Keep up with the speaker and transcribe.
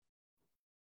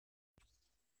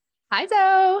Hi,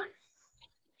 Zoe.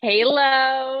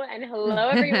 Hello and hello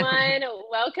everyone.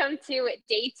 Welcome to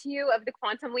day two of the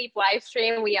Quantum Leap live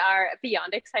stream. We are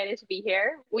beyond excited to be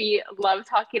here. We love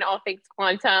talking all things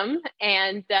quantum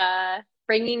and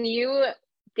bringing you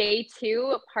day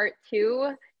two, part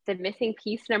two, the missing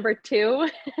piece number two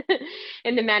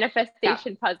in the Yeah.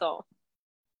 manifestation puzzle.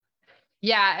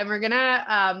 Yeah. And we're going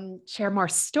to share more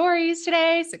stories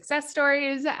today, success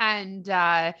stories,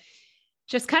 and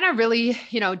just kind of really,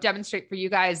 demonstrate for you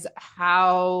guys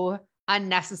how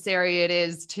unnecessary it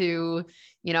is to,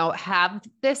 have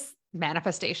this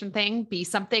manifestation thing be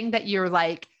something that you're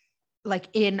like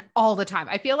in all the time.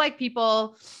 I feel like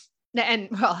people, and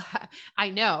well,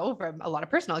 I know from a lot of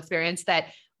personal experience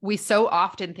that we so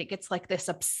often think it's like this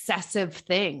obsessive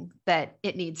thing that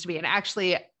it needs to be. And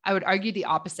actually, I would argue the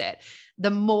opposite.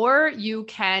 The more you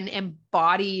can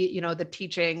embody, the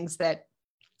teachings that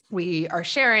we are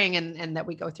sharing and that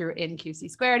we go through in QC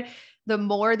squared, the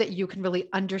more that you can really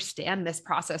understand this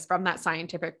process from that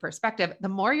scientific perspective, the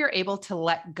more you're able to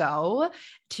let go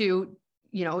to,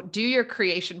 do your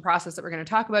creation process that we're going to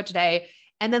talk about today,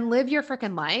 and then live your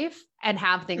freaking life and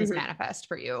have things Mhm. manifest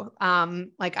for you.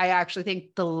 Like I actually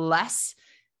think the less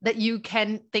that you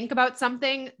can think about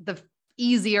something, the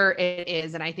easier it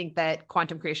is. And I think that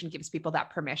quantum creation gives people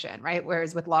that permission, right?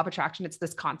 Whereas with law of attraction, it's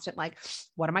this constant, like,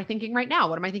 what am I thinking right now?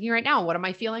 What am I thinking right now? What am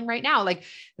I feeling right now? Like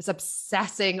this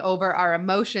obsessing over our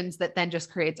emotions that then just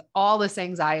creates all this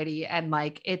anxiety. And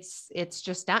like, it's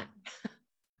just done.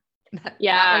 That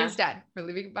Yeah. way's done. We're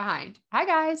leaving it behind. Hi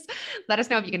guys. Let us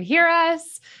know if you can hear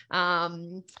us.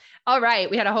 All right.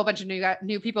 We had a whole bunch of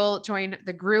new people join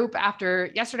the group after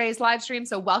yesterday's live stream.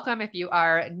 So welcome if you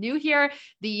are new here.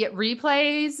 The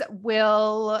replays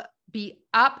will be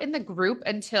up in the group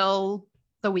until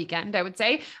the weekend, I would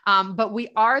say. But we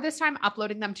are this time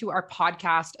uploading them to our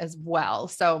podcast as well.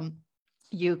 So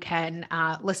you can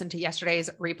listen to yesterday's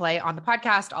replay on the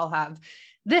podcast. I'll have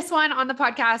this one on the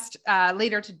podcast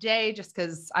later today, just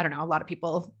because I don't know, a lot of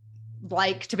people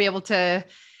like to be able to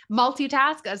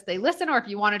multitask as they listen, or if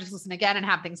you want to just listen again and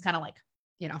have things kind of like,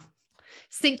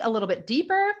 sink a little bit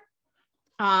deeper.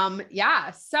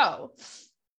 Yeah. So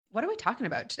what are we talking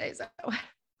about today, Zoe?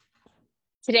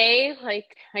 Today,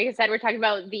 like I said, we're talking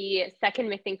about the second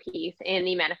missing piece in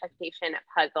the manifestation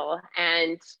puzzle.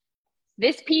 And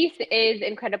this piece is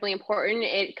incredibly important.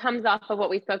 It comes off of what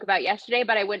we spoke about yesterday,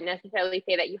 but I wouldn't necessarily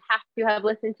say that you have to have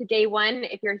listened to day one.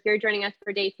 If you're here joining us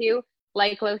for day two,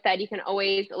 like Lo said, you can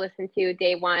always listen to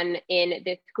day one in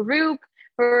this group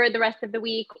for the rest of the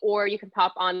week, or you can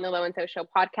pop on the Lo and So Show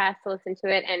podcast to listen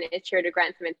to it, and it's sure to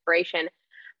grant some inspiration.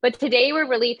 But today we're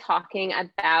really talking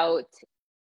about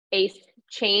a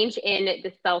change in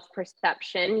the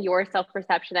self-perception, your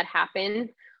self-perception that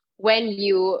happens when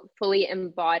you fully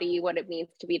embody what it means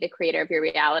to be the creator of your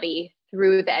reality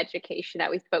through the education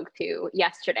that we spoke to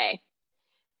yesterday.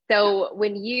 So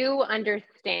when you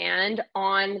understand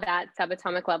on that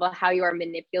subatomic level how you are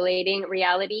manipulating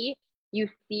reality, you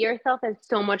see yourself as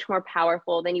so much more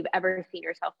powerful than you've ever seen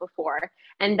yourself before.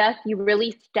 And thus you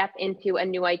really step into a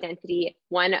new identity,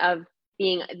 one of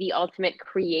being the ultimate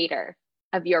creator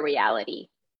of your reality.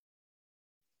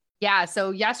 Yeah.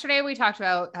 So yesterday we talked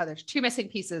about how there's two missing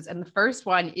pieces. And the first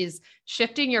one is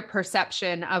shifting your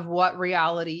perception of what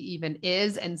reality even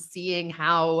is and seeing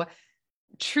how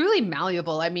truly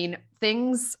malleable. I mean,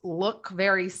 things look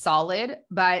very solid,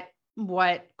 but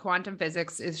what quantum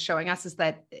physics is showing us is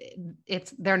that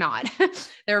they're not.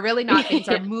 They're really not. Things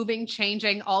are moving,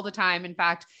 changing all the time. In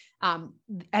fact, and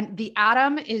the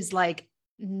atom is like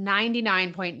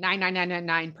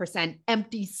 99.99999%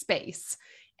 empty space.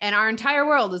 And our entire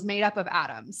world is made up of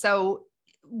atoms. So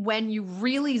when you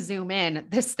really zoom in,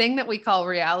 this thing that we call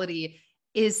reality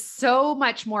is so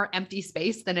much more empty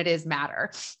space than it is matter.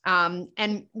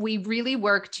 And we really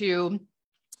work to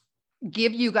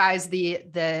give you guys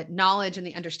the knowledge and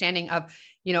the understanding of,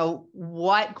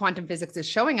 what quantum physics is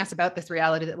showing us about this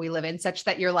reality that we live in, such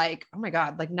that you're like, oh my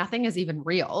God, like nothing is even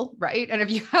real. Right. And if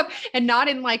you have, and not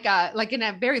in like in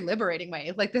a very liberating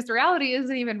way, like this reality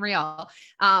isn't even real.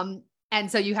 And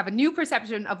so you have a new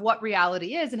perception of what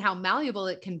reality is and how malleable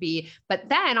it can be. But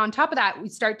then on top of that, we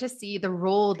start to see the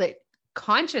role that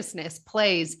consciousness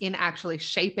plays in actually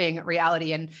shaping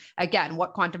reality. And again,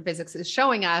 what quantum physics is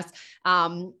showing us.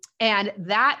 And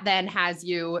that then has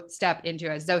you step into,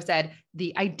 as Zoe said,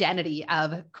 the identity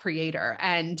of creator.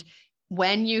 And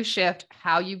when you shift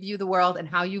how you view the world and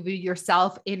how you view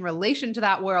yourself in relation to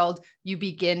that world, you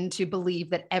begin to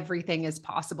believe that everything is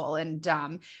possible. And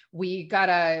we got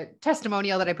a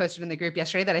testimonial that I posted in the group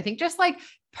yesterday that I think just like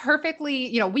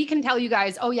perfectly, we can tell you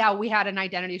guys, oh yeah, we had an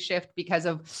identity shift because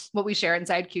of what we share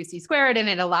inside QC squared, and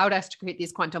it allowed us to create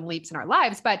these quantum leaps in our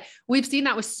lives. But we've seen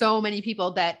that with so many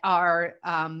people that are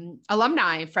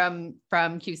alumni from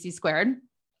QC squared.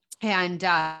 And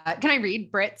can I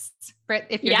read Brit,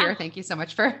 if you're here? Thank you so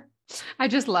much I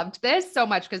just loved this so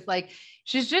much because like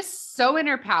she's just so in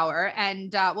her power.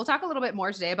 And we'll talk a little bit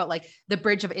more today about like the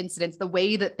bridge of incidents, the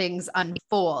way that things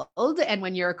unfold. And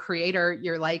when you're a creator,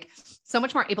 you're like so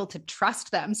much more able to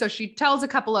trust them. So she tells a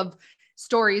couple of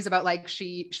stories about like,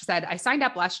 she said, I signed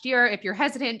up last year. If you're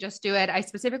hesitant, just do it. I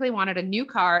specifically wanted a new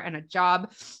car and a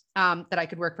job that I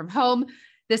could work from home.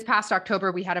 This past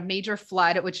October, we had a major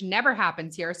flood, which never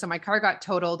happens here. So my car got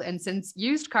totaled. And since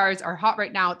used cars are hot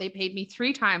right now, they paid me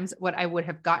 3 times what I would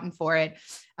have gotten for it,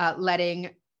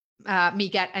 letting me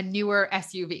get a newer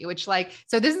SUV, which like,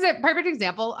 so this is a perfect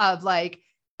example of like,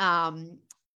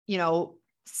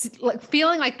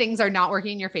 feeling like things are not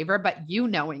working in your favor, but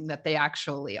knowing that they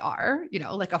actually are,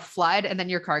 like a flood, and then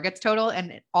your car gets total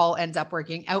and it all ends up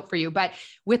working out for you. But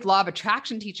with law of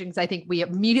attraction teachings, I think we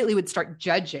immediately would start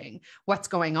judging what's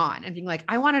going on and being like,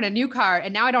 I wanted a new car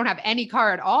and now I don't have any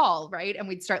car at all. Right. And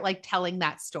we'd start like telling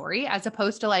that story as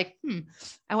opposed to like,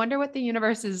 I wonder what the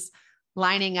universe is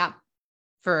lining up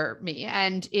for me.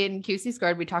 And in QC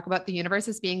squared, we talk about the universe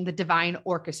as being the divine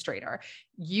orchestrator.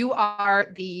 You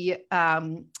are the, we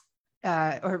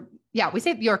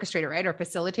say the orchestrator, right? Or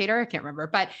facilitator. I can't remember,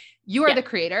 but you are the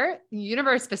creator. The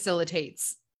universe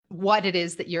facilitates what it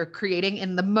is that you're creating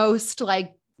in the most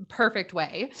like perfect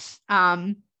way.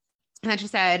 And then she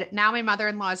said, now my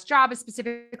mother-in-law's job is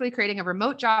specifically creating a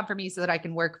remote job for me so that I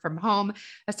can work from home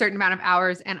a certain amount of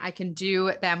hours and I can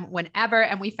do them whenever.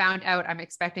 And we found out I'm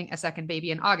expecting a second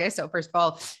baby in August. So first of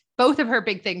all, both of her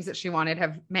big things that she wanted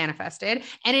have manifested.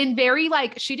 And in very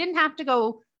like, she didn't have to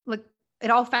go like, it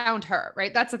all found her,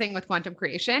 right? That's the thing with quantum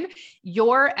creation.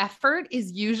 Your effort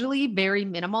is usually very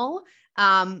minimal.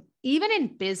 Even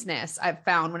in business, I've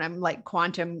found when I'm like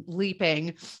quantum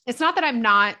leaping, it's not that I'm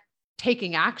not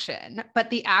taking action, but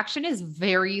the action is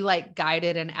very like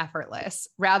guided and effortless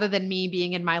rather than me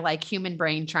being in my like human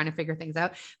brain trying to figure things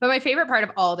out. But my favorite part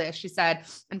of all this, she said,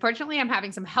 unfortunately, I'm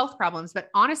having some health problems, but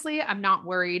honestly, I'm not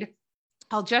worried.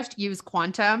 I'll just use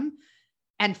quantum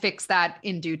and fix that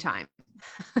in due time,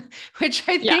 which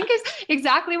I think is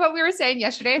exactly what we were saying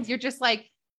yesterday. You're just like,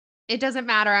 it doesn't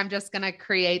matter. I'm just going to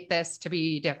create this to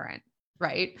be different.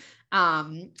 Right.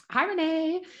 Hi,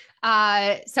 Renee.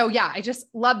 So yeah, I just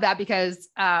love that because,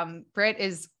 Britt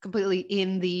is completely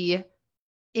in the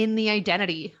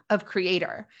identity of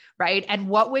creator. Right. And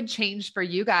what would change for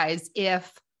you guys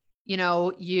if,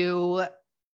 you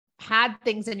had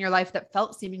things in your life that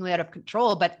felt seemingly out of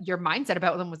control, but your mindset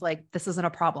about them was like, this isn't a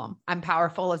problem. I'm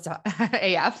powerful as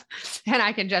AF and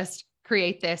I can just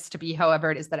create this to be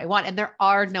however it is that I want. And there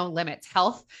are no limits.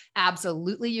 Health,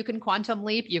 absolutely. You can quantum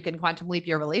leap. You can quantum leap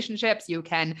your relationships. You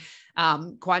can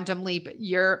quantum leap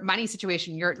your money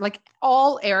situation. Your like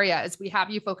all areas. We have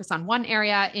you focus on one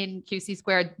area in QC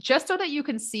squared just so that you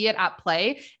can see it at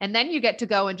play. And then you get to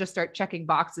go and just start checking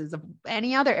boxes of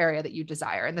any other area that you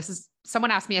desire. And this is,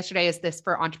 someone asked me yesterday, is this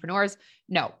for entrepreneurs?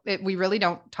 No, we really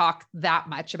don't talk that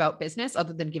much about business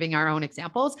other than giving our own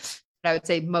examples. But I would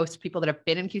say most people that have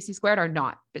been in QC squared are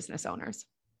not business owners.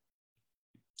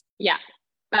 Yeah.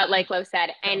 But like Lo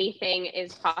said, anything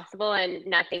is possible and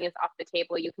nothing is off the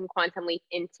table. You can quantum leap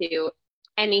into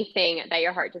anything that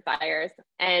your heart desires.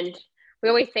 And we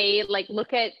always say, like,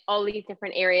 look at all these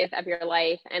different areas of your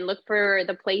life and look for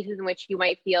the places in which you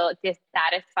might feel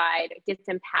dissatisfied,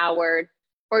 disempowered,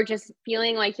 or just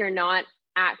feeling like you're not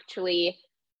actually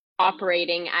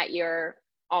operating at your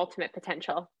ultimate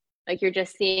potential. Like you're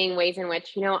just seeing ways in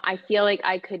which, I feel like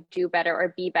I could do better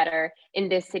or be better in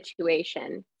this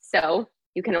situation. So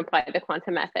you can apply the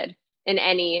quantum method in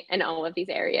any and all of these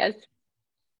areas.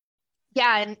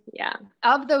 Yeah. And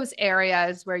of those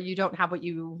areas where you don't have what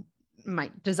you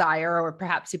might desire, or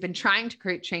perhaps you've been trying to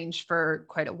create change for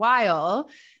quite a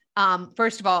while.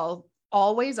 First of all,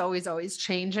 always, always, always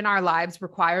change in our lives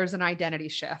requires an identity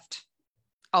shift.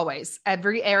 Always.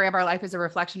 Every area of our life is a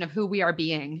reflection of who we are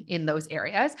being in those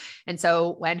areas. And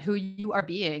so when who you are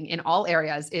being in all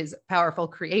areas is powerful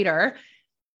creator,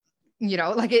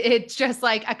 like it's just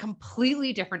like a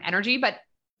completely different energy. But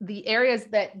the areas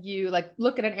that you like,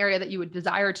 look at an area that you would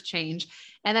desire to change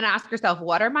and then ask yourself,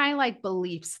 what are my like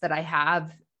beliefs that I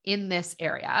have in this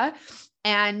area?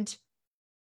 And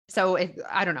so if,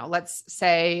 I don't know, let's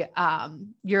say,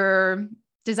 you're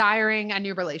desiring a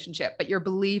new relationship, but your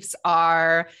beliefs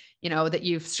are, that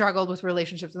you've struggled with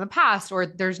relationships in the past, or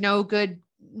there's no good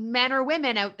men or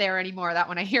women out there anymore. That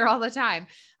one I hear all the time.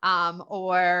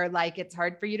 Or like, it's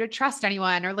hard for you to trust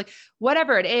anyone, or like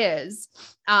whatever it is.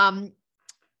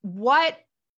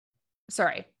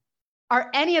 Sorry,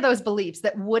 are any of those beliefs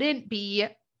that wouldn't be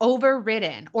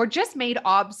overridden or just made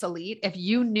obsolete if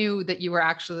you knew that you were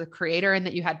actually the creator and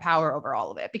that you had power over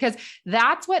all of it? Because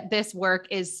that's what this work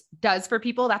does for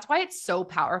people. That's why it's so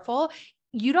powerful.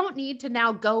 You don't need to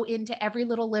now go into every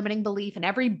little limiting belief and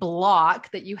every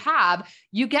block that you have.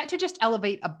 You get to just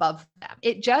elevate above them.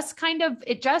 It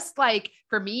just like,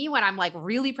 for me, when I'm like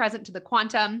really present to the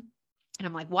quantum and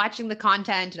I'm like watching the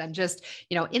content and I'm just,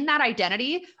 in that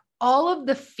identity, all of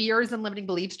the fears and limiting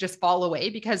beliefs just fall away,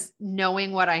 because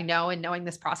knowing what I know and knowing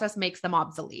this process makes them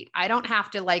obsolete. I don't have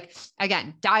to like,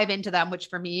 again, dive into them, which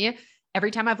for me,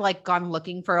 every time I've like gone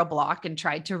looking for a block and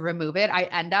tried to remove it, I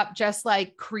end up just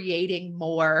like creating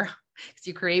more, because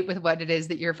you create with what it is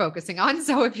that you're focusing on.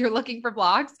 So if you're looking for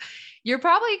blocks, you're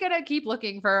probably going to keep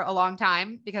looking for a long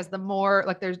time, because the more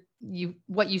like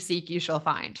what you seek, you shall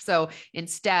find. So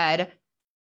instead,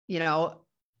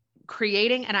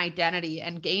 creating an identity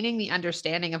and gaining the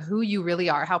understanding of who you really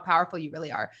are, how powerful you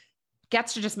really are,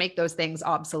 gets to just make those things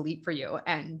obsolete for you.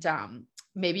 And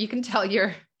maybe you can tell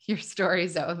your story,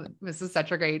 Zoe. This is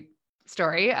such a great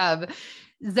story.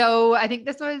 Zoe, I think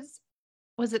this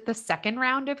was it the second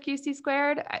round of QC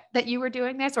squared that you were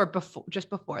doing this, or just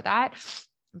before that?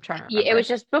 I'm trying to remember. Yeah, it was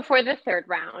just before the third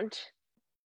round.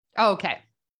 Oh, okay.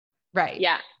 Right.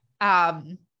 Yeah.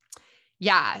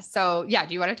 Yeah. So yeah,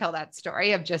 do you want to tell that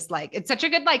story of just like, it's such a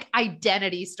good like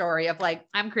identity story of like,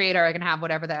 I'm creator, I can have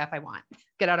whatever the F I want.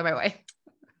 Get out of my way.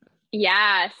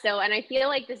 Yeah. So, and I feel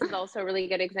like this is also a really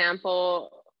good example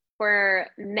for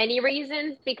many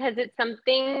reasons, because it's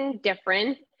something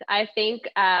different. I think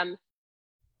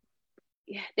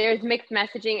there's mixed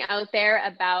messaging out there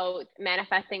about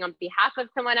manifesting on behalf of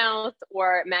someone else,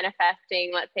 or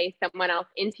manifesting, let's say, someone else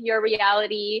into your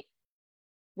reality,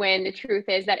 when the truth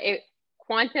is that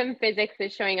quantum physics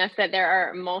is showing us that there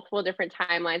are multiple different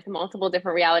timelines, multiple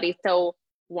different realities. So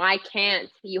why can't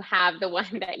you have the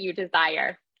one that you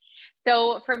desire?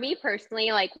 So for me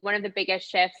personally, like one of the biggest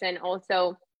shifts, and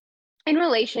also in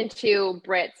relation to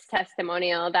Britt's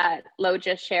testimonial that Lo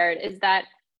just shared, is that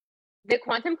the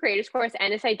Quantum Creators Course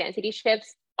and its identity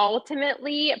shifts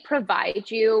ultimately provide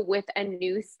you with a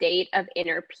new state of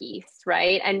inner peace,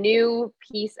 right? A new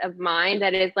peace of mind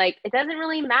that is like, it doesn't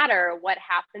really matter what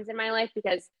happens in my life,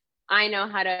 because I know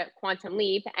how to quantum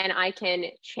leap and I can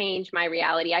change my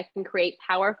reality. I can create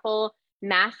powerful,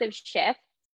 massive shifts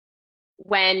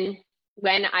when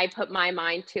I put my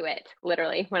mind to it,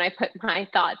 literally, when I put my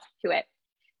thoughts to it.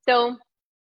 So,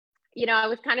 I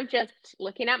was kind of just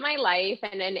looking at my life,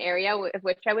 and an area of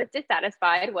which I was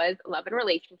dissatisfied was love and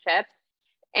relationships.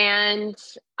 And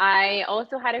I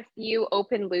also had a few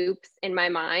open loops in my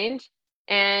mind.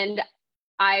 And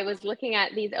I was looking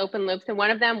at these open loops, and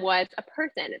one of them was a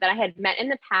person that I had met in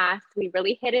the past. We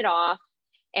really hit it off.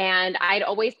 And I'd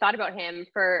always thought about him.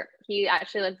 He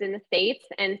actually lives in the States.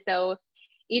 And so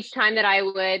each time that I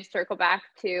would circle back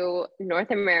to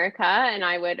North America and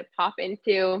I would pop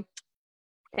into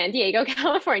San Diego,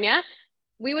 California,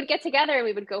 we would get together and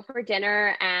we would go for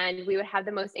dinner, and we would have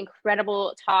the most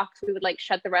incredible talks. We would like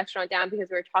shut the restaurant down because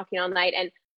we were talking all night.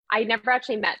 And I never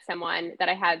actually met someone that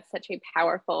I had such a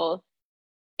powerful,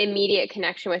 immediate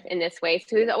connection with in this way.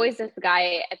 So he was always this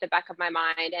guy at the back of my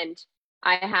mind. And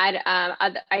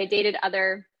I dated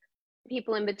other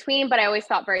people in between, but I always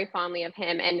thought very fondly of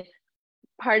him. And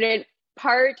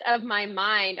part of my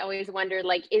mind always wondered,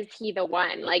 like, is he the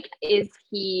one? Like, is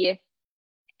he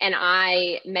and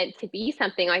I meant to be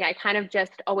something? Like, I kind of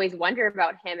just always wonder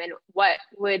about him and what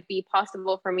would be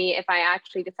possible for me if I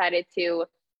actually decided to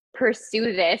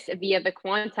pursue this via the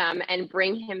quantum and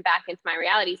bring him back into my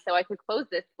reality, so I could close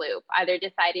this loop, either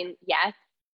deciding, yes,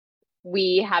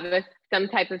 we have some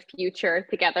type of future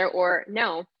together, or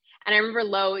no. And I remember,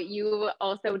 Lo, you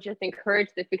also just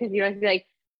encouraged this, because you know, like,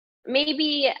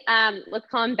 maybe let's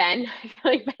call him Ben. I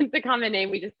feel like Ben's a common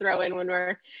name we just throw in when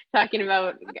we're talking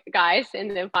about guys in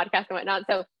the podcast and whatnot.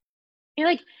 So you're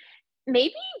like,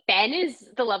 maybe Ben is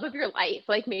the love of your life.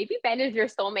 Like, maybe Ben is your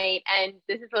soulmate, and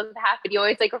this is what's happened. You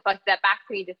always like reflect that back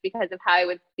to me, just because of how I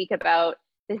would speak about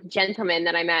this gentleman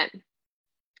that I met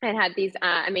and had these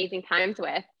amazing times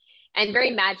with, and very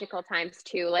magical times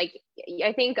too. Like,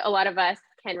 I think a lot of us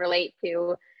can relate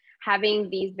to having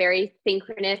these very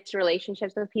synchronous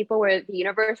relationships with people, where the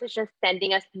universe is just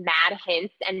sending us mad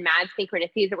hints and mad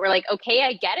synchronicities that we're like, okay,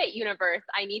 I get it, universe.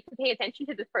 I need to pay attention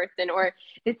to this person, or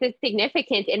this is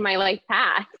significant in my life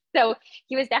path. So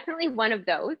he was definitely one of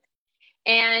those.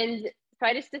 And So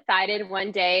I just decided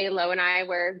one day, Lo and I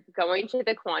were going to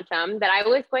the Quantum, that I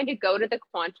was going to go to the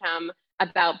Quantum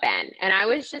about Ben. And I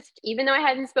was just, even though I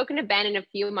hadn't spoken to Ben in a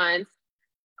few months,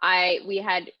 we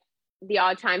had the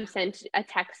odd time sent a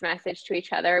text message to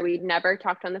each other. We'd never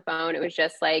talked on the phone. It was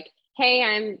just like, hey,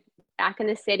 I'm back in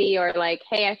the city, or like,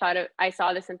 hey, I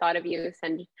saw this and thought of you,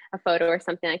 send a photo or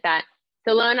something like that.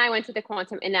 So Lo and I went to the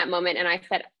Quantum in that moment, and I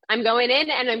said, I'm going in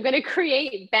and I'm going to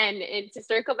create Ben to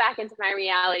circle back into my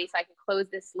reality so I can close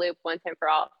this loop once and for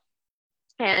all.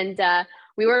 And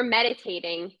we were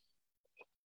meditating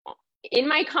in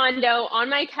my condo on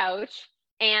my couch,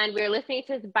 and we were listening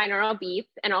to this binaural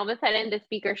beats, and all of a sudden the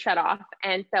speaker shut off.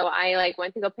 And so I like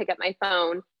went to go pick up my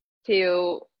phone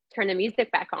to turn the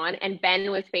music back on, and Ben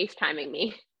was FaceTiming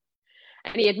me.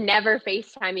 And he had never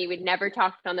FaceTimed me. We'd never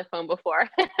talked on the phone before.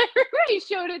 I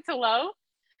showed it to Lo.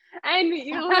 And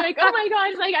you were like, oh my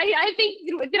gosh, like I think,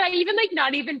 did I even like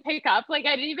not even pick up? Like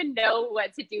I didn't even know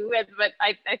what to do with, but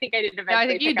I think I did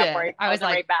eventually pick up for it. I was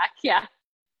like, right back. Yeah.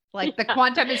 Like the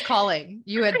Quantum is calling.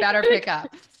 You had better pick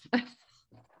up.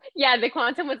 Yeah, the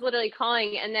Quantum was literally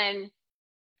calling. And then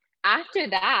after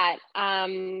that,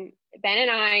 Ben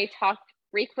and I talked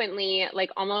frequently,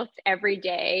 like almost every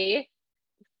day.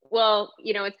 Well,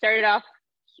 it started off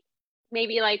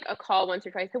maybe like a call once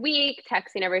or twice a week,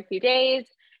 texting every few days.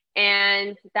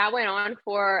 And that went on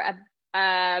for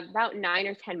about 9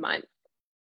 or 10 months.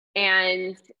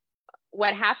 And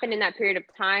what happened in that period of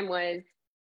time was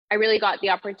I really got the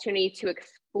opportunity to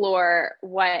explore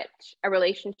what a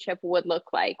relationship would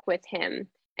look like with him,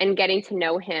 and getting to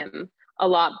know him a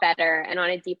lot better and on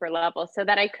a deeper level, so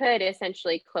that I could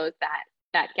essentially close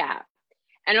that gap.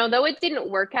 And although it didn't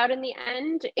work out in the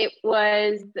end, it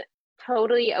was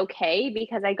totally okay,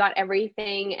 because I got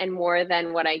everything and more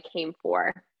than what I came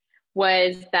for.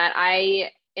 Was that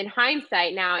in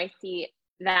hindsight, now I see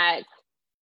that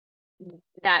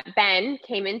Ben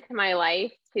came into my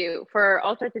life for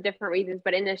all sorts of different reasons,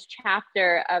 but in this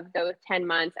chapter of those 10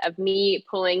 months of me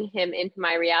pulling him into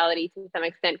my reality to some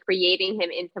extent, creating him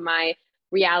into my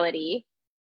reality,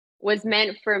 was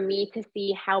meant for me to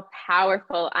see how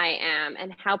powerful I am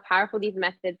and how powerful these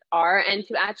methods are, and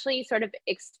to actually sort of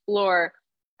explore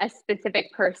a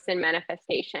specific person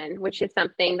manifestation, which is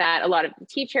something that a lot of the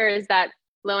teachers that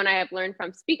Lo and I have learned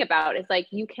from speak about. Is like,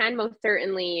 you can most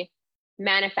certainly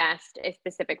manifest a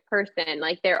specific person.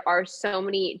 Like, there are so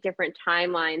many different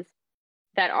timelines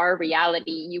that are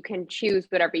reality. You can choose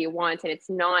whatever you want, and it's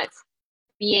not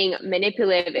being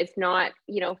manipulative. It's not,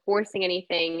 forcing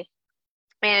anything.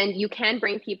 And you can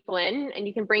bring people in,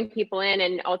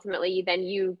 and ultimately then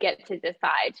you get to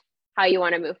decide how you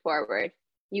want to move forward.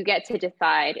 You get to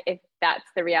decide if that's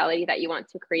the reality that you want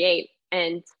to create.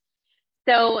 And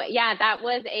so, yeah, that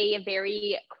was a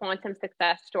very quantum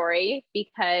success story,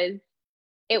 because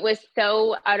it was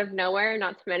so out of nowhere,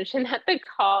 not to mention that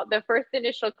the first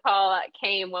initial call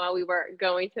came while we were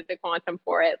going to the Quantum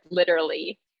for it,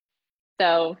 literally.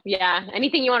 So yeah,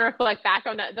 anything you want to reflect back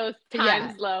on those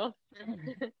times, Lo?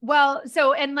 Well,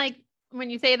 so, and like, when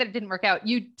you say that it didn't work out,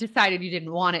 you decided you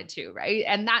didn't want it to, right?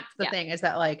 And that's the thing, is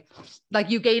that like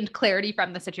you gained clarity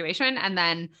from the situation, and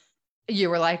then you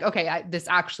were like, okay, this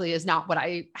actually is not what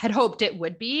I had hoped it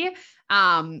would be.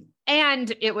 And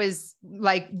it was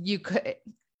like,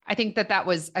 I think that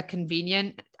was a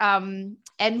convenient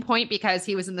endpoint, because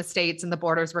he was in the States and the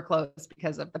borders were closed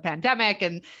because of the pandemic.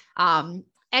 And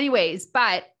anyways,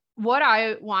 but what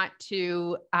I want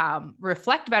to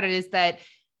reflect about it is that,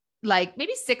 like,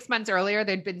 maybe 6 months earlier,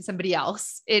 there'd been somebody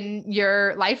else in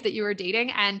your life that you were dating,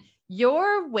 and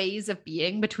your ways of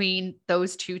being between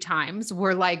those two times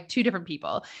were like two different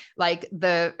people. Like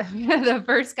the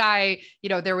first guy,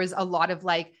 there was a lot of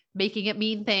like making it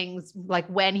mean things, like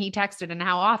when he texted and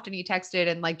how often he texted,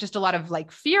 and like just a lot of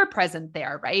like fear present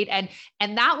there. Right.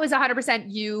 And that was 100%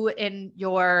 you in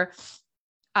your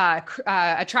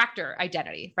attractor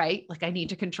identity, right? Like, I need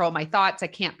to control my thoughts. I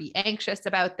can't be anxious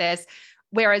about this.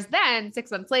 Whereas then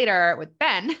 6 months later with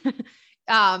Ben,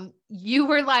 you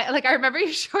were like, I remember you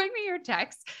showing me your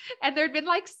texts, and there'd been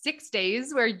like 6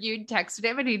 days where you'd texted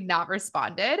him and he'd not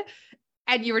responded.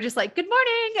 And you were just like, good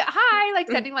morning, hi, like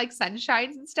sending like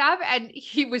sunshines and stuff. And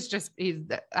he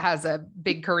has a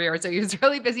big career, so he was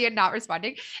really busy and not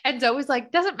responding. And Zoe was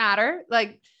like, doesn't matter.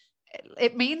 Like,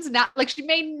 it means not, like, she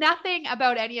made nothing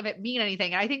about any of it mean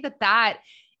anything. And I think that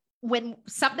when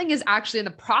something is actually in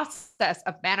the process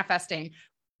of manifesting,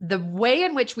 the way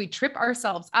in which we trip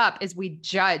ourselves up is we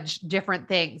judge different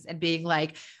things and being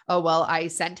like, oh, well, I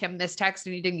sent him this text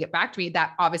and he didn't get back to me.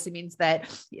 That obviously means that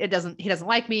he doesn't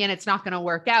like me and it's not going to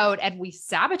work out. And we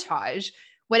sabotage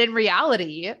When in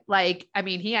reality, like, I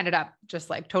mean, he ended up just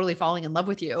like totally falling in love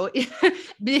with you.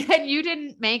 And you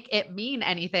didn't make it mean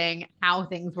anything how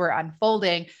things were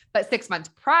unfolding. But 6 months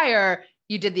prior,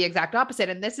 you did the exact opposite.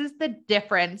 And this is the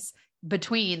difference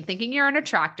between thinking you're an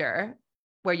attractor,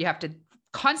 where you have to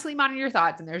constantly monitor your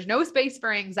thoughts and there's no space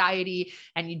for anxiety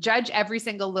and you judge every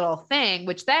single little thing,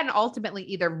 which then ultimately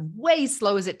either way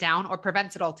slows it down or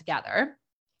prevents it altogether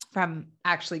from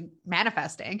actually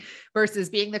manifesting, versus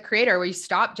being the creator where you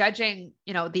stop judging,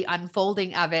 the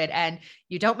unfolding of it, and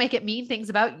you don't make it mean things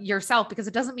about yourself because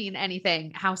it doesn't mean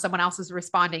anything how someone else is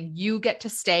responding. You get to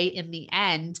stay in the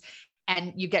end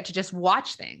and you get to just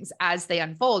watch things as they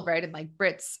unfold. Right. And like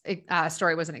Britt's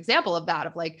story was an example of that,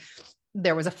 of like,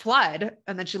 there was a flood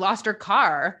and then she lost her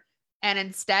car. And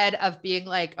instead of being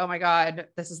like, oh my God,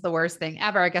 this is the worst thing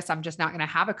ever, I guess I'm just not going to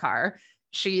have a car,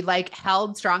 she like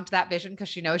held strong to that vision because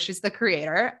she knows she's the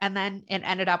creator. And then it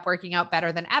ended up working out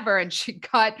better than ever. And she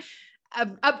got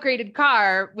an upgraded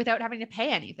car without having to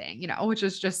pay anything, which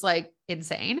is just like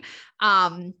insane.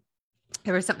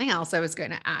 There was something else I was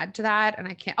going to add to that. And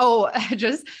I can't,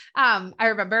 I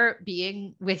remember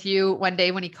being with you one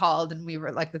day when he called and we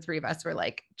were like, the three of us were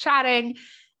like chatting,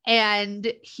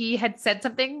 and he had said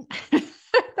something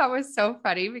that was so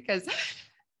funny because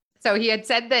so he had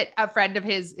said that a friend of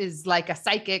his is like a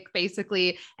psychic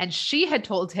basically. And she had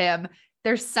told him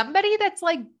there's somebody that's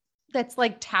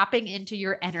like tapping into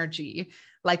your energy.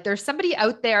 Like there's somebody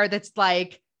out there that's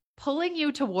like pulling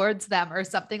you towards them or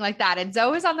something like that. And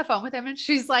Zoe is on the phone with him and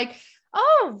she's like,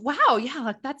 oh, wow. Yeah.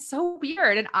 Like that's so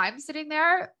weird. And I'm sitting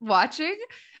there watching,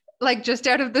 like just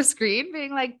out of the screen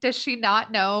being like, does she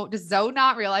not know? Does Zoe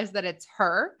not realize that it's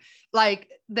her? Like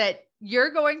that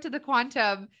you're going to the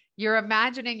quantum, you're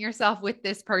imagining yourself with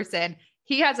this person.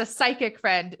 He has a psychic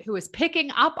friend who is picking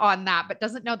up on that, but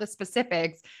doesn't know the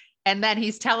specifics. And then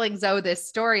he's telling Zoe this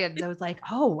story and Zoe's like,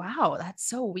 oh, wow, that's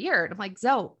so weird. I'm like,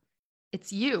 Zoe,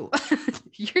 it's you.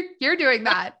 you're doing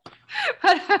that.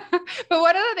 But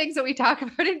one of the things that we talk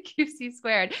about in QC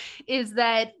squared is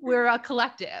that we're a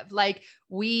collective. Like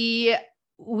we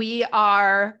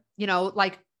are,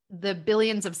 like the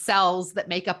billions of cells that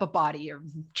make up a body, or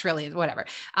trillions, whatever.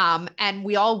 And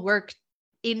we all work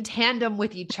in tandem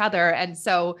with each other. And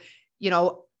so,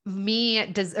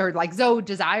 like Zoe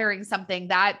desiring something,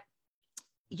 that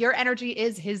your energy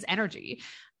is his energy,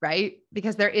 right?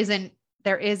 Because there isn't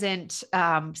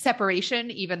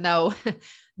separation, even though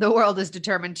the world is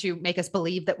determined to make us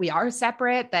believe that we are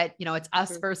separate, that, it's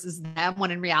us versus them,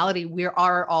 when in reality, we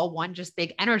are all one just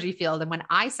big energy field. And when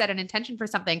I set an intention for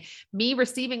something, me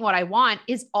receiving what I want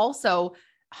is also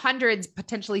hundreds,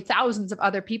 potentially thousands of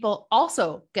other people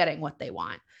also getting what they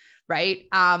want. Right.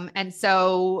 And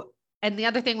the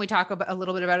other thing we talk about a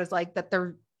little bit about is like that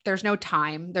there's no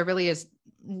time. There really is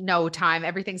no time.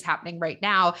 Everything's happening right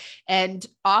now. And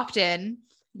often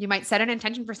you might set an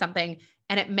intention for something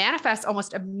and it manifests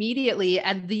almost immediately.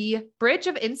 And the bridge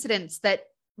of incidents that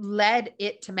led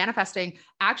it to manifesting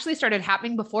actually started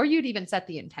happening before you'd even set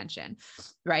the intention.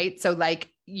 Right. So like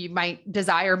you might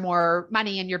desire more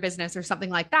money in your business or something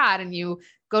like that. And you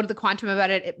go to the quantum about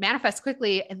it, it manifests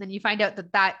quickly. And then you find out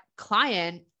that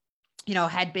client,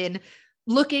 had been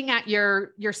looking at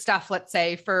your stuff, let's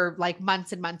say for like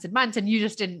months and months and months, and you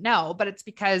just didn't know. But it's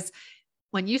because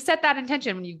when you set that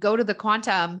intention, when you go to the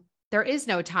quantum, there is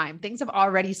no time. Things have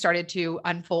already started to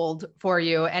unfold for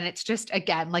you. And it's just,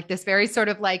 again, like this very sort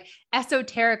of like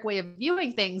esoteric way of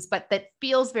viewing things, but that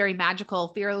feels very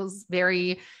magical, feels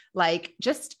very like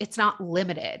just, it's not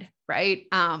limited. Right.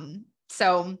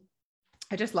 So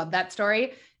I just love that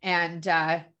story. And,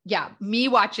 me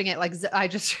watching it, like, I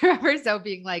just remember Zoe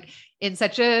being like in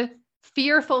such a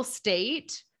fearful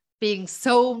state, being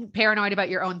so paranoid about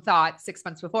your own thoughts 6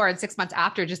 months before, and 6 months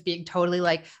after just being totally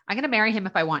like, I'm going to marry him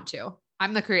if I want to.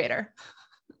 I'm the creator.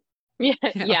 Yeah.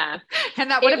 Yeah. And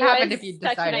that would have happened if you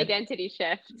decided. Such an identity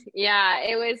shift. Yeah.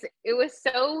 It was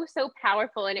so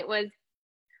powerful. And it was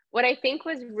what I think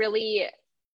was really,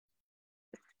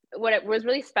 what it was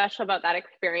really special about that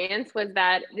experience was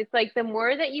that it's like the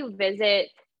more that you visit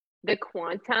the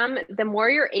quantum, the more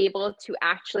you're able to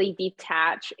actually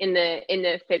detach in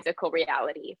the physical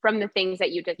reality from the things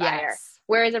that you desire. Yes.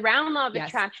 Whereas around law of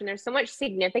attraction, there's so much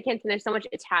significance and there's so much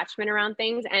attachment around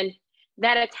things. And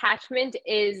that attachment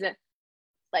is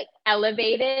like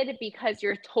elevated because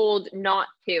you're told not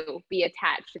to be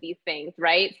attached to these things,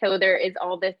 right? So there is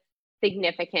all this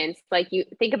significance, like you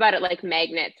think about it like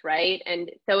magnets, right? And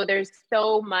so there's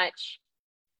so much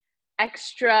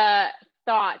extra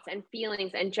thoughts and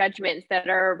feelings and judgments that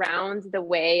are around the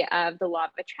way of the law of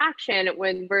attraction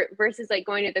when versus like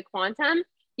going to the quantum.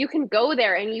 you can go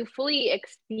there and you fully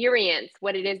experience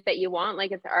what it is that you want,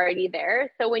 like it's already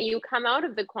there. So when you come out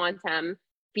of the quantum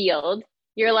field,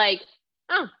 you're like,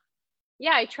 oh,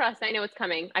 yeah, I trust. I know it's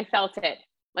coming. I felt it.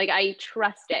 Like I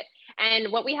trust it.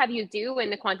 And what we have you do in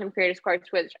the Quantum Creators course,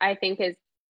 which I think is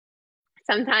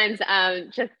sometimes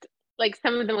just like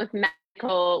some of the most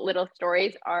magical little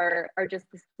stories are just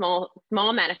the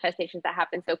small manifestations that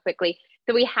happen so quickly.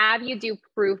 So we have you do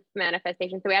proof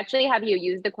manifestation. So we actually have you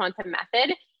use the quantum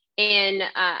method in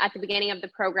at the beginning of the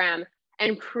program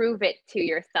and prove it to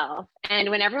yourself. And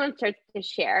when everyone starts to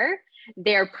share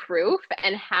their proof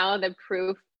and how the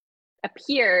proof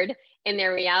appeared in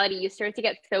their reality, you start to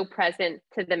get so present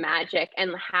to the magic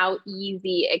and how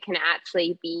easy it can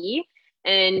actually be.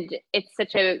 And it's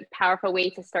such a powerful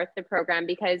way to start the program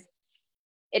because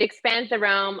it expands the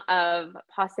realm of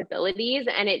possibilities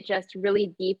and it just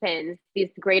really deepens this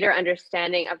greater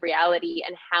understanding of reality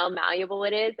and how malleable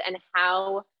it is and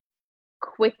how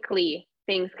quickly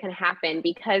things can happen,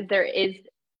 because there is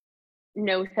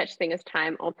no such thing as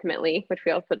time ultimately, which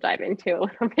we also dive into a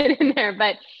little bit in there.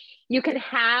 But you can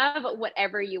have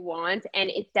whatever you want and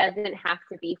it doesn't have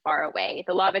to be far away.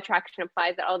 The law of attraction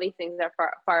applies that all these things are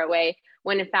far away,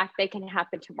 when in fact they can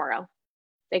happen tomorrow.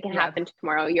 They can happen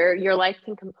tomorrow. Your life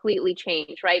can completely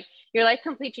change, right? Your life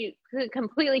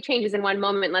completely changes in one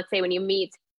moment. Let's say when you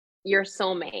meet your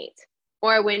soulmate,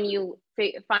 or when you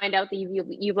find out that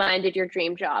you've landed your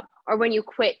dream job, or when you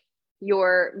quit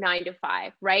your 9 to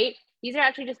 5, right? These are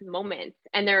actually just moments,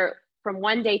 and they're from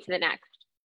one day to the next.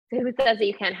 So who says that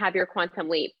you can't have your quantum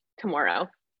leap tomorrow?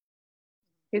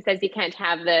 Who says you can't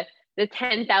have the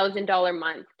 $10,000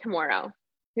 month tomorrow?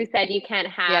 Who said you can't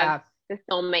have the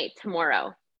soulmate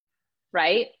tomorrow?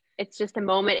 Right? It's just a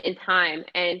moment in time.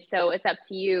 And so it's up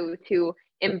to you to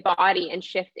embody and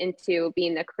shift into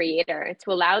being the creator,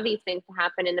 to allow these things to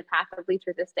happen in the path of least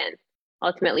resistance,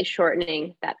 ultimately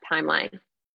shortening that timeline.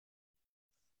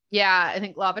 Yeah, I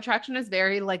think law of attraction is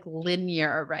very like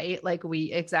linear, right? Like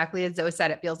we, exactly as Zoe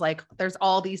said, it feels like there's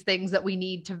all these things that we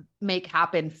need to make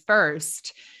happen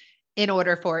first in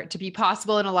order for it to be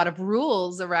possible. And a lot of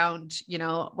rules around,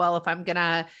 well, if I'm going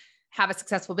to have a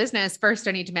successful business, first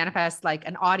I need to manifest like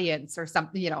an audience or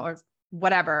something, or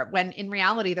whatever. When in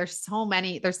reality, there's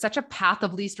such a path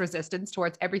of least resistance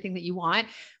towards everything that you want,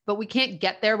 but we can't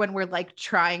get there when we're like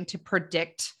trying to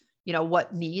predict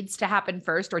what needs to happen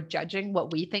first, or judging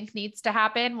what we think needs to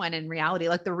happen, when in reality,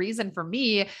 like the reason for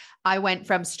me, I went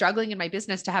from struggling in my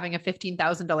business to having a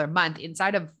 $15,000 month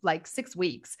inside of like 6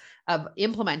 weeks of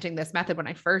implementing this method. When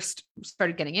I first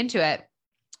started getting into it,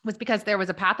 was because there was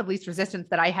a path of least resistance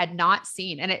that I had not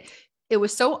seen. And it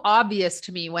was so obvious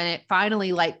to me when it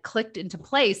finally like clicked into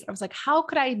place. I was like, how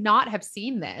could I not have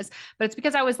seen this? But it's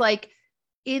because I was like,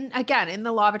 in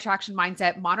the law of attraction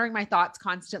mindset, monitoring my thoughts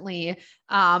constantly,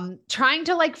 trying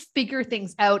to like figure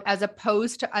things out, as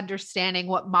opposed to understanding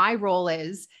what my role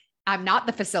is. I'm not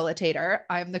the facilitator,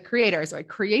 I'm the creator. So I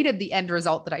created the end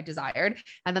result that I desired.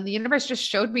 And then the universe just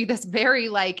showed me this very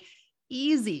like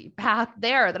easy path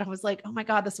there that I was like, oh my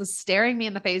God, this was staring me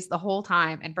in the face the whole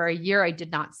time. And for a year, I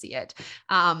did not see it.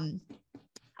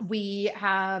 We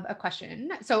have a question.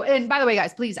 So, and by the way,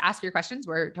 guys, please ask your questions.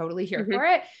 We're totally here for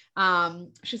it.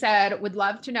 She said, would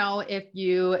love to know if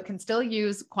you can still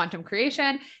use quantum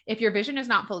creation, if your vision is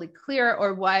not fully clear,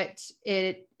 or what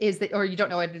it is that, or you don't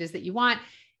know what it is that you want.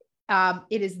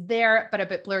 It is there, but a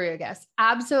bit blurry, I guess.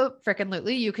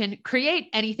 Absolutely. You can create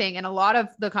anything. And a lot of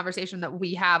the conversation that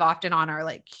we have often on our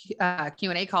like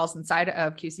Q&A calls inside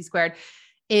of QC Squared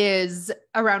is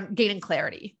around gaining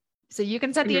clarity. So you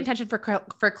can set the intention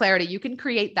for clarity. You can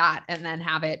create that and then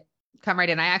have it come right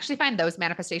in. I actually find those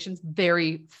manifestations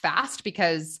very fast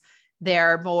because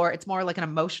it's more like an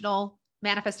emotional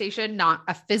manifestation, not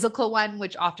a physical one,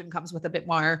 which often comes with a bit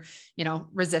more,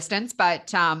 resistance. But,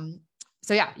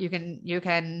 so yeah,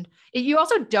 you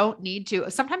also don't need to,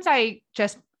 sometimes I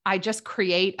just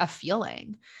create a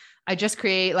feeling. I just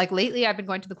create, like lately I've been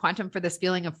going to the quantum for this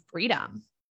feeling of freedom.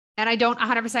 And I don't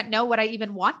 100% know what I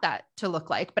even want that to look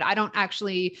like, but I don't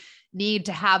actually need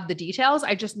to have the details.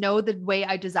 I just know the way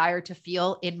I desire to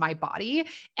feel in my body,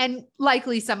 and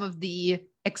likely some of the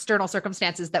external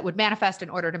circumstances that would manifest in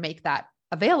order to make that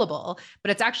available.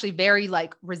 But it's actually very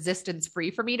like resistance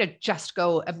free for me to just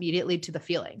go immediately to the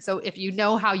feeling. So if you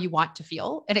know how you want to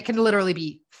feel, and it can literally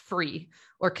be free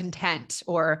or content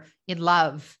or in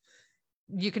love,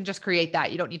 you can just create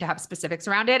that. You don't need to have specifics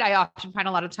around it. I often find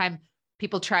a lot of time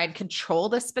people try and control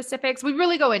the specifics. We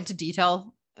really go into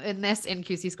detail in this in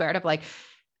QC Squared of like,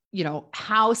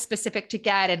 how specific to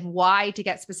get and why to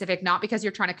get specific, not because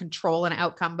you're trying to control an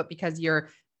outcome, but because you're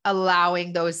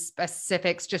allowing those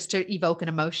specifics just to evoke an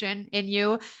emotion in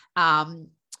you.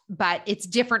 But it's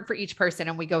different for each person.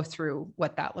 And we go through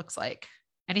what that looks like.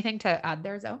 Anything to add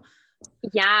there, Zoe?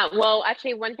 Yeah, well,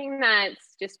 actually, one thing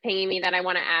that's just pinging me that I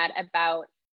want to add about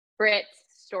Britt's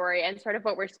story and sort of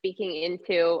what we're speaking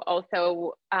into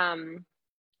also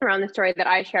around the story that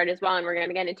I shared as well, and we're going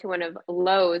to get into one of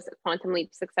Lowe's Quantum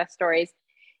Leap success stories,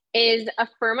 is a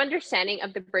firm understanding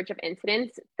of the bridge of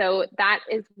incidence. So that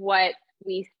is what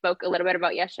we spoke a little bit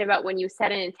about yesterday, about when you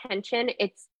set an intention,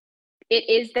 it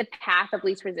is the path of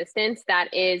least resistance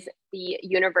that is the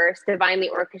universe divinely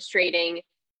orchestrating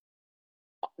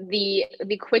the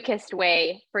quickest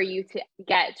way for you to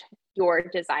get your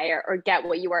desire or get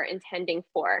what you are intending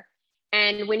for.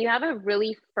 And when you have a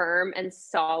really firm and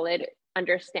solid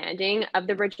understanding of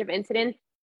the bridge of incidence,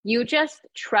 you just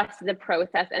trust the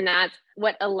process, and that's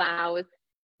what allows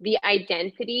the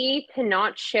identity to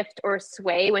not shift or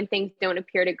sway when things don't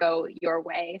appear to go your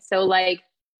way. So like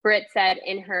Britt said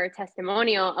in her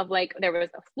testimonial of like, there was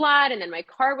a flood and then my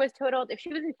car was totaled. If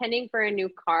she was intending for a new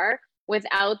car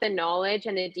without the knowledge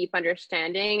and the deep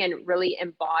understanding and really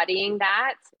embodying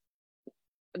that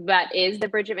is the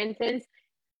bridge of incidence,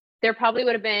 there probably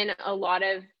would have been a lot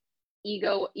of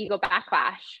ego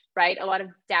backlash, right? A lot of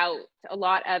doubt, a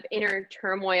lot of inner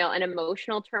turmoil and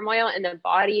emotional turmoil in the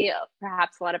body,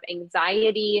 perhaps a lot of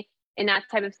anxiety in that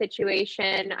type of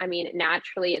situation. I mean,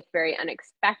 naturally, it's very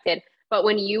unexpected. But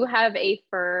when you have a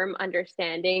firm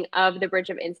understanding of the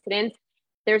bridge of incidence,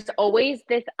 there's always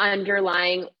this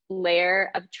underlying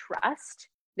layer of trust,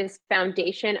 this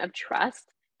foundation of trust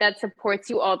that supports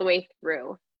you all the way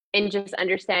through, and just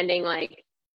understanding like,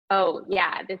 oh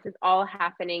yeah, this is all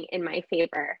happening in my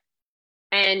favor.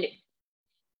 And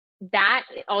that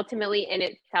ultimately in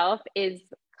itself is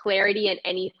clarity in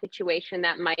any situation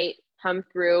that might come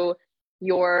through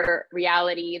your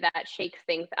reality that shakes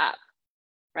things up,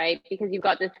 right? Because you've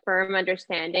got this firm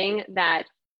understanding that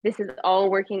this is all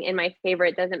working in my favor.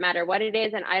 It doesn't matter what it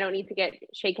is, and I don't need to get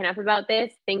shaken up about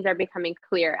this. Things are becoming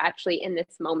clear actually in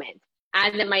this moment.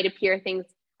 As it might appear things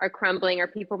are crumbling or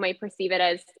people might perceive it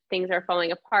as things are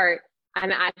falling apart,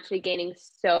 I'm actually gaining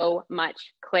so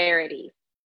much clarity.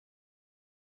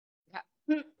 Yeah.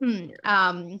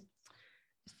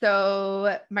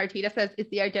 So Martina says, is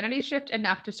the identity shift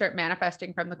enough to start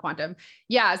manifesting from the quantum?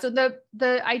 Yeah. So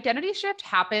the identity shift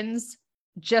happens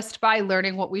just by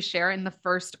learning what we share in the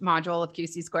first module of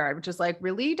QC squared, which is like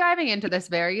really diving into this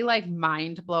very like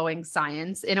mind-blowing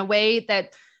science in a way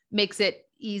that makes it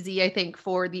easy, I think,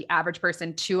 for the average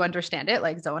person to understand it.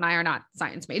 Like Zoe and I are not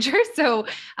science majors. So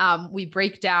we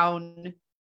break down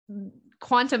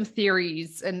quantum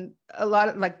theories and a lot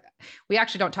of like, we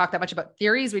actually don't talk that much about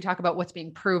theories. We talk about what's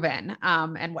being proven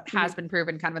and what has been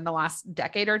proven kind of in the last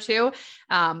decade or two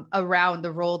around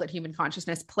the role that human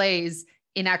consciousness plays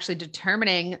in actually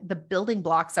determining the building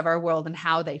blocks of our world and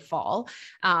how they fall.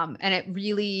 And it's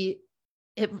really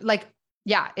like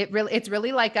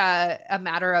a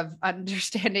matter of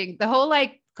understanding the whole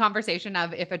like conversation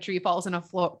of if a tree falls in a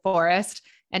forest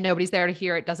and nobody's there to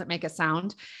hear it, doesn't make a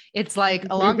sound. It's like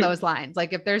along those lines.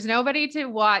 Like if there's nobody to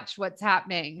watch what's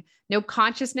happening, no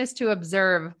consciousness to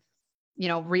observe,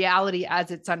 reality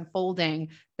as it's unfolding,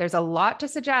 there's a lot to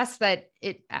suggest that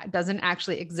it doesn't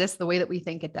actually exist the way that we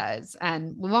think it does.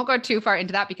 And we won't go too far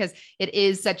into that because it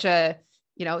is such a,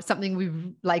 something we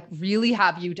like really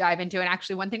have you dive into. And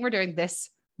actually one thing we're doing this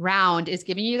round is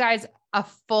giving you guys a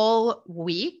full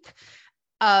week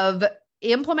of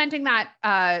implementing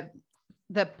that,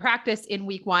 the practice in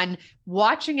week one,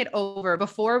 watching it over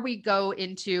before we go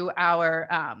into our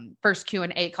first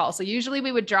Q&A call. So usually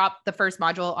we would drop the first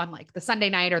module on like the Sunday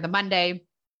night or the Monday.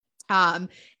 And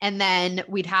then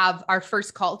we'd have our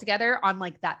first call together on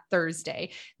like that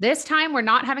Thursday. This time we're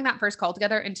not having that first call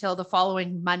together until the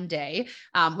following Monday,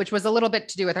 which was a little bit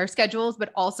to do with our schedules,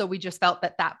 but also we just felt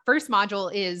that first module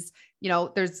is,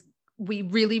 we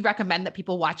really recommend that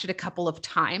people watch it a couple of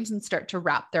times and start to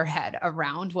wrap their head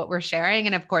around what we're sharing.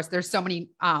 And of course, there's so many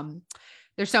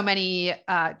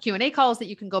Q&A calls that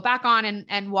you can go back on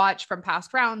and watch from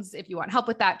past rounds if you want help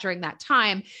with that during that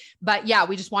time. But yeah,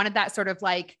 we just wanted that sort of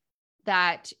like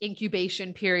that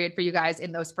incubation period for you guys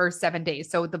in those first 7 days.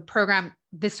 So the program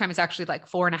this time is actually like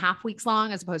 4.5 weeks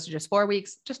long, as opposed to just 4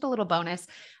 weeks, just a little bonus.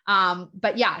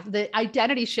 But yeah, the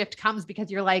identity shift comes because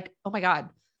you're like, oh my God,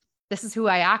 this is who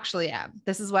I actually am.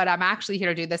 This is what I'm actually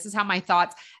here to do. This is how my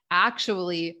thoughts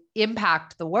actually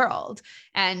impact the world.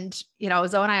 And, Zoe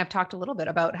and I have talked a little bit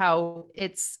about how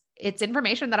it's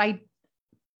information that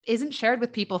isn't shared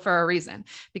with people for a reason,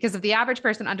 because if the average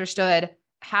person understood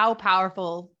how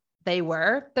powerful they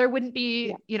were, there wouldn't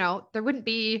be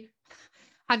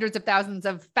hundreds of thousands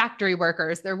of factory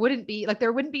workers. There wouldn't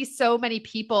be so many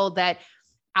people that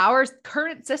our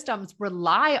current systems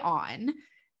rely on,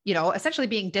 essentially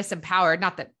being disempowered.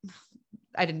 Not that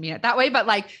I didn't mean it that way, but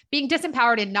like being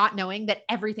disempowered and not knowing that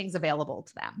everything's available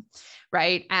to them.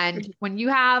 Right. And when you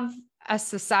have a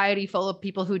society full of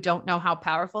people who don't know how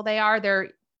powerful they are, they're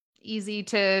easy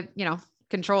to,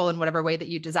 control in whatever way that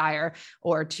you desire,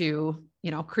 or to,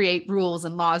 create rules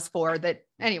and laws for that.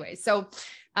 Anyway. So,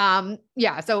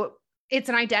 so it's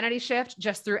an identity shift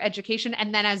just through education.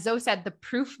 And then, as Zoe said, the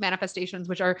proof manifestations,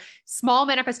 which are small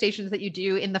manifestations that you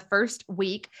do in the first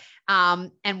week.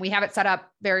 And we have it set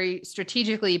up very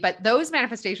strategically, but those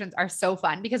manifestations are so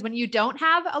fun because when you don't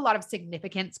have a lot of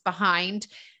significance behind,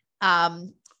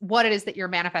 what it is that you're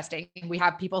manifesting, we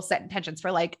have people set intentions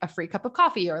for like a free cup of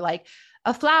coffee or like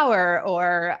a flower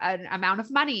or an amount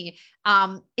of money.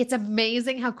 It's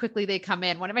amazing how quickly they come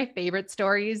in. One of my favorite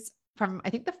stories from, I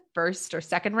think, the first or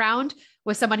second round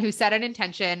was someone who set an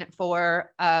intention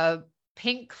for a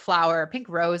pink flower, pink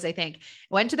rose, I think,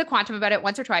 went to the quantum about it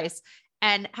once or twice,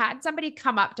 and had somebody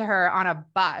come up to her on a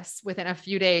bus within a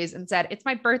few days and said, "It's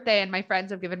my birthday and my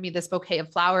friends have given me this bouquet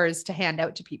of flowers to hand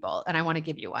out to people, and I want to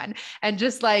give you one." And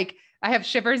just like, I have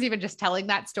shivers even just telling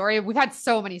that story. We've had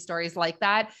so many stories like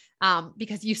that,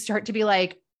 because you start to be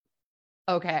like,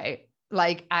 okay,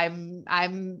 like I'm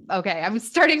okay. I'm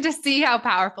starting to see how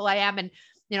powerful I am. And,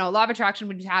 law of attraction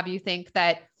would have you think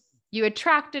that you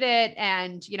attracted it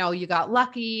and, you got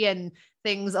lucky and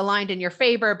things aligned in your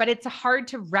favor, but it's hard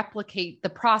to replicate the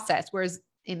process. Whereas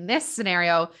in this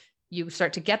scenario, you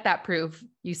start to get that proof,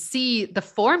 you see the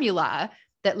formula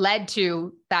that led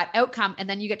to that outcome, and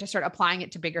then you get to start applying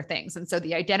it to bigger things. And so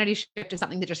the identity shift is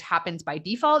something that just happens by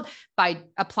default by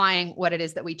applying what it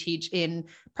is that we teach in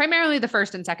primarily the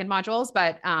first and second modules,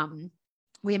 but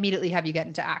we immediately have you get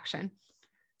into action.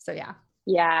 So yeah.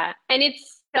 Yeah. And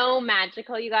it's so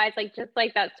magical, you guys, like just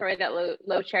like that story that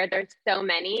Lo shared, there's so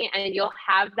many, and you'll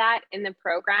have that in the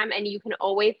program, and you can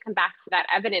always come back to that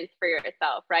evidence for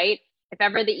yourself, right? If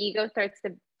ever the ego starts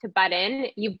to butt in,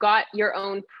 you've got your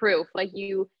own proof. Like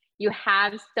you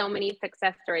have so many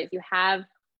success stories. You have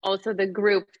also the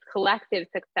group collective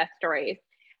success stories.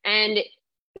 And,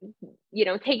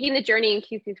 taking the journey in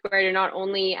QC Squared, you're not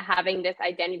only having this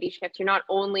identity shift, you're not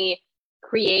only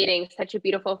creating such a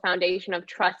beautiful foundation of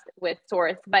trust with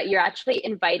source, but you're actually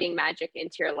inviting magic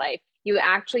into your life. You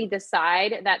actually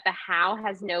decide that the how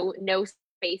has no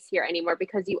space here anymore,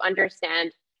 because you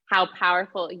understand how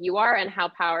powerful you are and how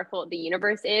powerful the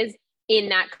universe is in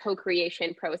that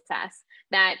co-creation process.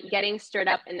 That getting stirred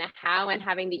up in the how and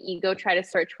having the ego try to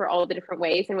search for all the different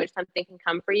ways in which something can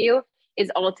come for you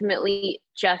is ultimately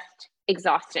just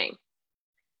exhausting.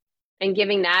 And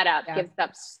giving that up gives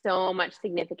up so much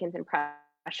significance and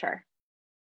pressure.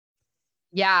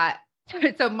 Yeah.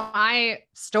 So my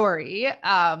story,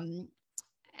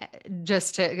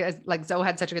 just to, like, Zoe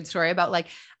had such a good story about like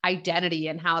identity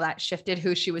and how that shifted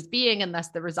who she was being, and thus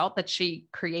the result that she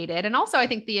created. And also I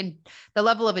think the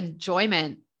level of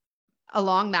enjoyment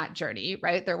along that journey,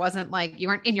 right? There wasn't like, you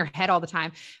weren't in your head all the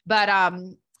time, but,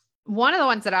 one of the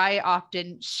ones that I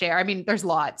often share, I mean, there's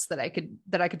lots that I could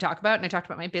talk about. And I talked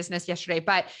about my business yesterday,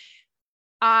 but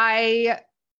I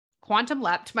quantum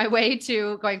leapt my way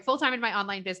to going full-time in my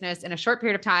online business in a short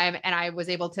period of time. And I was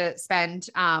able to spend,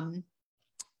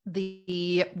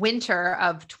 the winter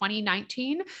of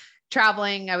 2019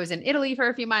 traveling. I was in Italy for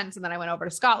a few months, and then I went over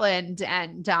to Scotland,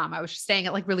 and I was staying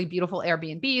at like really beautiful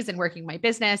Airbnbs and working my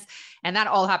business. And that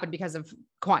all happened because of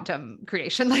quantum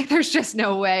creation. Like there's just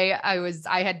no way.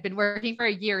 I had been working for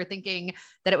a year thinking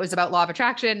that it was about law of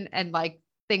attraction, and like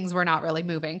things were not really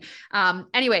moving.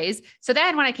 Anyways, so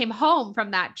then when I came home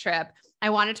from that trip, I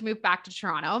wanted to move back to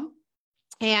Toronto,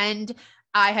 and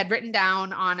I had written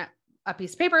down on a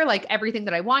piece of paper, like everything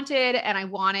that I wanted. And I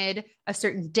wanted a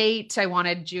certain date. I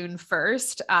wanted June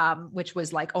 1st, which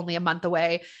was like only a month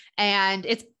away. And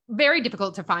it's very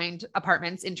difficult to find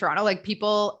apartments in Toronto. Like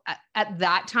people at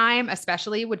that time,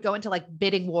 especially, would go into like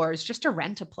bidding wars just to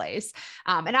rent a place.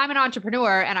 And I'm an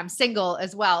entrepreneur and I'm single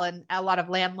as well. And a lot of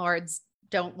landlords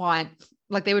don't want,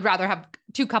 like, they would rather have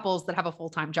two couples that have a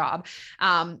full-time job.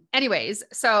 Anyways,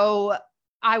 so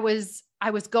I was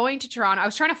going to Toronto. I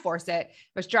was trying to force it.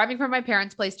 I was driving from my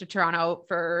parents' place to Toronto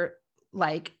for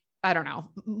like, I don't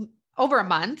know, over a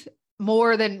month,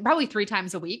 more than probably 3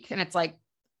 times a week. And it's like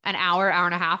an hour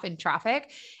and a half in traffic,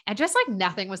 and just like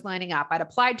nothing was lining up. I'd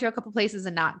applied to a couple places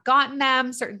and not gotten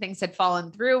them. Certain things had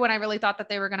fallen through when I really thought that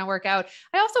they were going to work out.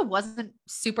 I also wasn't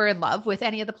super in love with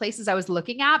any of the places I was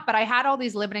looking at, but I had all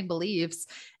these limiting beliefs,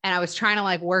 and I was trying to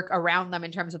like work around them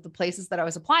in terms of the places that I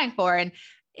was applying for. And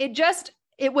it just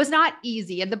it was not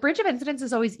easy. And the bridge of incidents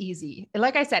is always easy.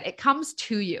 Like I said, it comes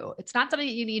to you. It's not something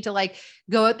that you need to like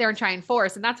go out there and try and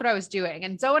force. And that's what I was doing.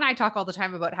 And Zoe and I talk all the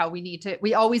time about how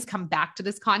we always come back to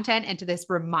this content and to this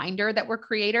reminder that we're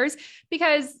creators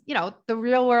because, you know, the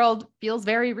real world feels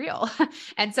very real.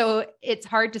 And so it's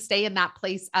hard to stay in that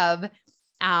place of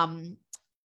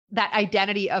that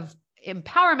identity of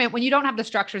empowerment when you don't have the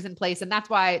structures in place. And that's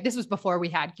why this was before we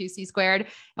had QC squared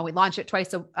and we launch it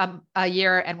twice a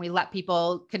year and we let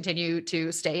people continue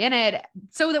to stay in it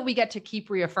so that we get to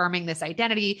keep reaffirming this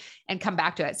identity and come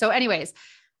back to it. So anyways,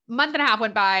 month and a half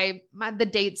went by, the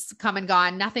dates come and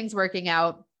gone, nothing's working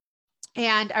out.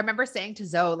 And I remember saying to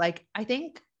Zoe, like, I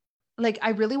think like, I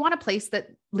really want a place that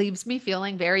leaves me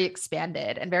feeling very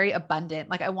expanded and very abundant.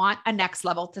 Like I want a next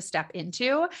level to step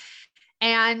into.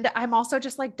 And I'm also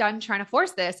just like done trying to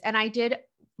force this. And I did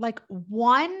like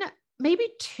one, maybe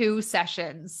two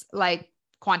sessions, like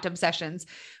quantum sessions,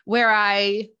 where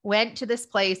I went to this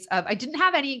place of, I didn't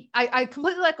have any, I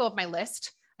completely let go of my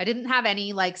list. I didn't have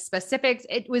any like specifics.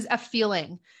 It was a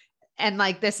feeling. And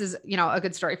like, this is, you know, a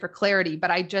good story for clarity,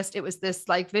 but it was this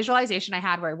like visualization I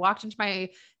had where I walked into my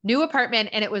new apartment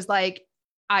and it was like,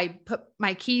 I put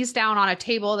my keys down on a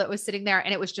table that was sitting there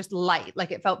and it was just light.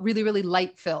 Like it felt really, really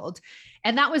light filled.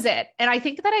 And that was it. And I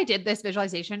think that I did this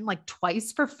visualization like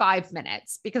twice for 5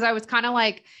 minutes because I was kind of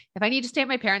like, if I need to stay at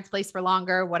my parents' place for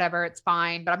longer, whatever, it's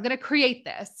fine, but I'm going to create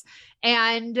this.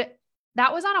 And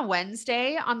that was on a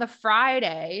Wednesday. On the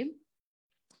Friday,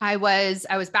 I was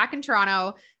back in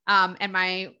Toronto.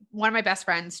 And one of my best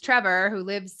friends, Trevor, who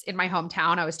lives in my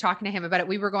hometown, I was talking to him about it.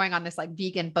 We were going on this like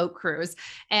vegan boat cruise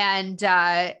and,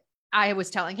 I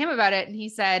was telling him about it and he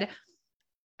said,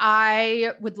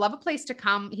 I would love a place to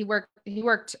come. He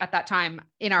worked at that time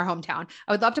in our hometown.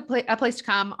 I would love to play a place to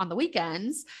come on the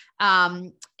weekends.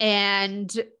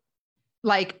 And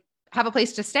like have a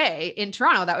place to stay in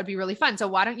Toronto. That would be really fun. So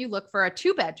why don't you look for a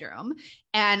 2-bedroom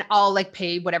and I'll like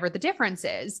pay whatever the difference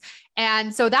is.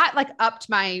 And so that like upped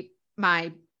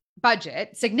my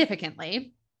budget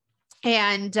significantly.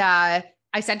 And,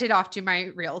 I sent it off to my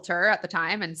realtor at the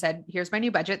time and said, here's my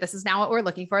new budget. This is now what we're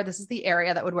looking for. This is the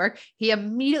area that would work. He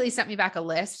immediately sent me back a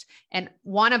list. And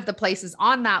one of the places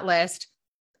on that list,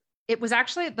 it was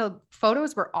actually, the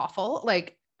photos were awful.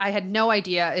 Like I had no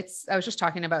idea. I was just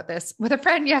talking about this with a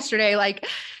friend yesterday, like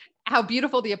how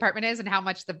beautiful the apartment is and how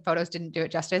much the photos didn't do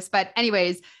it justice. But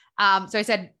anyways, so I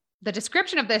said, the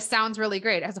description of this sounds really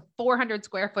great. It has a 400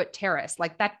 square foot terrace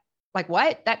like that. Like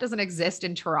what? That doesn't exist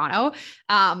in Toronto.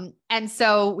 And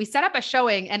so we set up a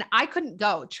showing and I couldn't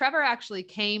go. Trevor actually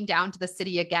came down to the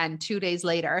city again 2 days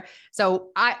later.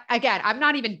 So I'm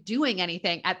not even doing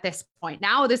anything at this point.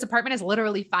 Now this apartment is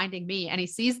literally finding me and he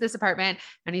sees this apartment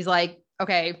and he's like,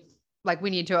 okay, like we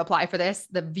need to apply for this.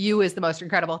 The view is the most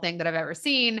incredible thing that I've ever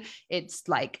seen. It's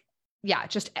like, yeah,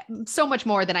 just so much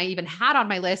more than I even had on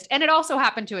my list. And it also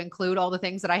happened to include all the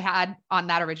things that I had on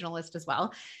that original list as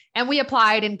well. And we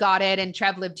applied and got it. And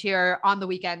Trev lived here on the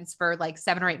weekends for like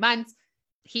 7 or 8 months.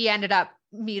 He ended up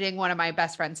meeting one of my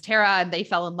best friends, Tara, and they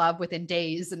fell in love within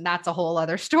days. And that's a whole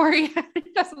other story.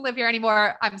 He doesn't live here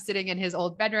anymore. I'm sitting in his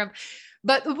old bedroom.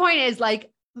 But the point is like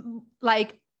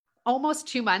almost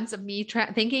 2 months of me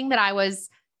thinking that I was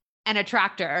an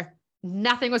attractor.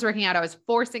 Nothing was working out. I was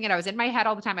forcing it. I was in my head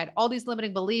all the time. I had all these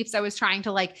limiting beliefs I was trying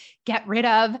to like get rid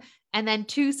of. And then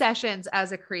 2 sessions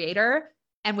as a creator.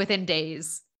 And within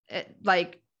days,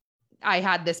 I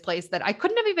had this place that I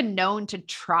couldn't have even known to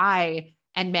try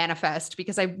and manifest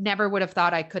because I never would have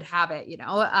thought I could have it, you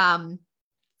know?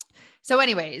 So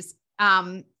anyways,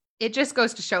 it just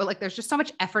goes to show like, there's just so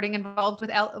much efforting involved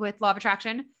with law of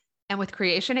attraction and with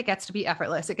creation. It gets to be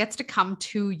effortless. It gets to come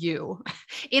to you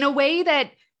in a way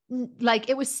that like,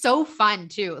 it was so fun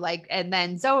too. Like, and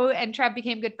then Zoe and Trev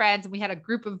became good friends and we had a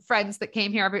group of friends that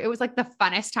came here. It was like the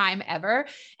funnest time ever.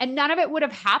 And none of it would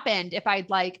have happened if I'd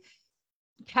like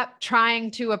kept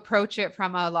trying to approach it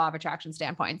from a law of attraction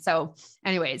standpoint. So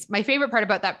anyways, my favorite part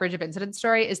about that bridge of incident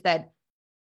story is that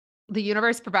the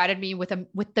universe provided me with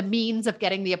the means of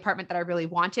getting the apartment that I really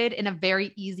wanted in a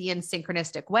very easy and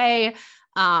synchronistic way.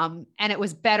 And it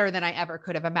was better than I ever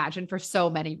could have imagined for so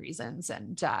many reasons.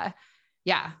 And,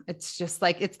 yeah, it's just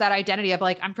like, it's that identity of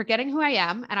like, I'm forgetting who I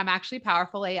am and I'm actually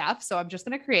powerful AF. So I'm just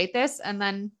going to create this. And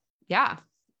then, yeah,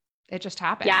 it just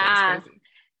happened. Yeah.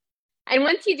 And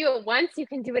once you do it once, you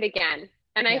can do it again.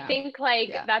 And I think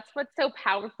like, that's what's so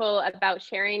powerful about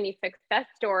sharing these success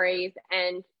stories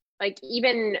and like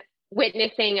even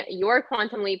witnessing your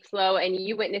quantum leap flow and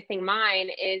you witnessing mine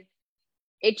is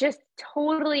it just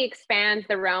totally expands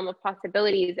the realm of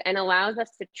possibilities and allows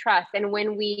us to trust. And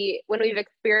when we've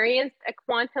experienced a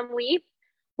quantum leap,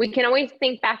 we can always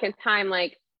think back in time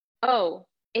like, oh,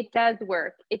 it does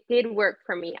work. It did work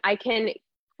for me. I can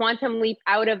quantum leap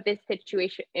out of this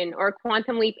situation or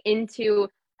quantum leap into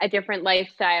a different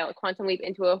lifestyle, quantum leap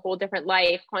into a whole different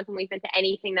life, quantum leap into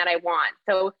anything that I want.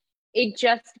 So it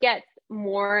just gets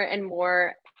more and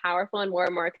more powerful and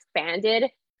more expanded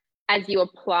as you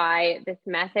apply this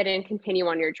method and continue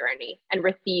on your journey and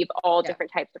receive all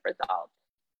different types of results.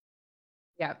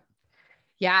 Yeah.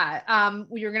 Yeah.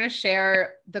 We were going to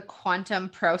share the quantum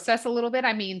process a little bit.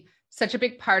 I mean, such a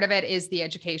big part of it is the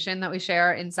education that we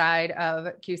share inside of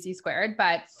QC squared,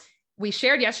 but we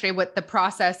shared yesterday what the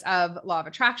process of law of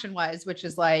attraction was, which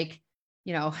is like,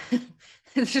 you know,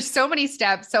 there's just so many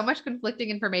steps, so much conflicting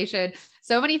information,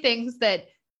 so many things that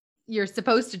you're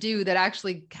supposed to do that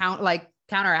actually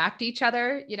counteract each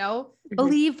other, you know,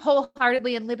 believe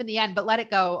wholeheartedly and live in the end, but let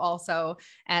it go also.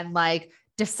 And like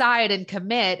decide and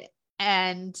commit,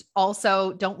 and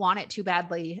also don't want it too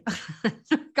badly.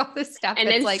 All this stuff. And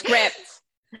then like scripts.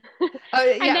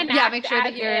 Make sure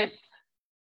that you're,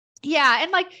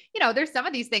 and like, you know, there's some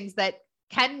of these things that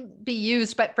can be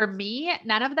used, but for me,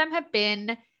 none of them have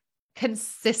been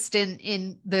consistent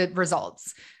in the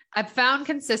results. I've found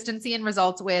consistency in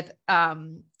results with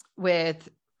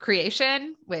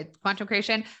creation, with quantum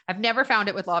creation. I've never found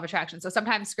it with law of attraction. So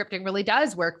sometimes scripting really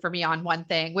does work for me on one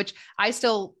thing, which I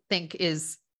still think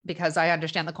is because I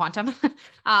understand the quantum.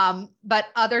 But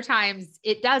other times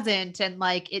it doesn't. And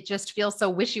like, it just feels so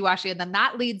wishy-washy. And then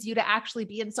that leads you to actually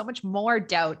be in so much more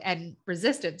doubt and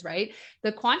resistance, right?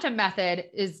 The quantum method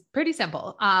is pretty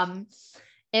simple.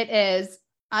 It is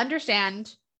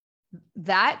understand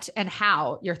that and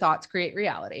how your thoughts create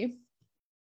reality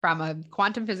from a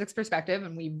quantum physics perspective.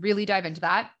 And we really dive into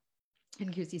that in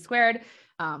QC squared.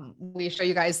 We show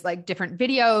you guys like different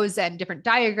videos and different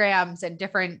diagrams and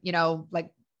different, you know, like,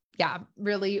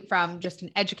 really from just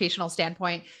an educational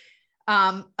standpoint.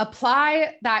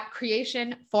 Apply that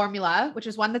creation formula, which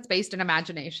is one that's based in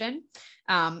imagination.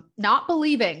 Not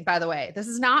believing, by the way, this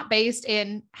is not based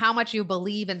in how much you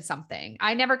believe in something.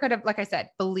 I never could have, like I said,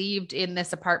 believed in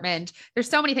this apartment. There's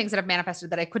so many things that have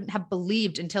manifested that I couldn't have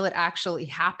believed until it actually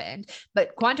happened.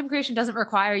 But quantum creation doesn't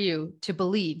require you to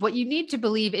believe. What you need to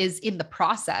believe is in the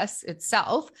process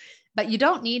itself, but you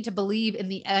don't need to believe in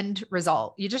the end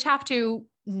result. You just have to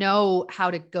know how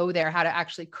to go there, how to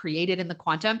actually create it in the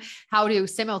quantum, how to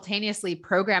simultaneously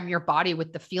program your body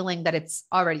with the feeling that it's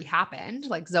already happened,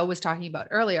 like Zoe was talking about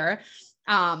earlier.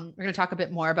 We're going to talk a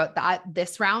bit more about that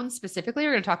this round specifically.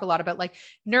 We're going to talk a lot about like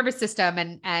nervous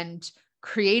system and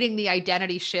creating the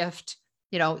identity shift,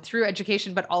 you know, through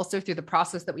education, but also through the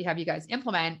process that we have you guys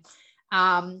implement.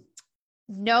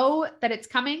 Know that it's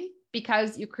coming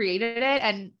because you created it.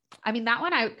 And I mean, that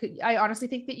one I honestly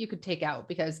think that you could take out,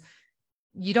 because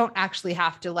you don't actually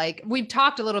have to, like, we've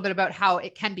talked a little bit about how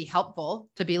it can be helpful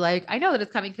to be like, I know that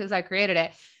it's coming because I created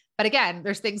it. But again,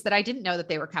 there's things that I didn't know that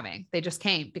they were coming. They just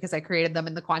came because I created them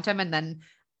in the quantum. And then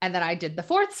I did the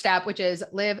fourth step, which is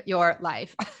live your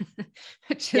life,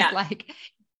 which is like,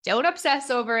 don't obsess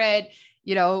over it,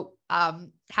 you know,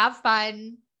 have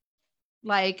fun,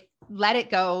 like, let it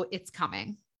go. It's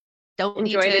coming. Don't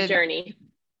enjoy the journey.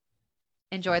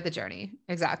 Enjoy the journey.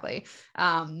 Exactly.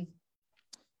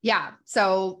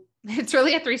 So it's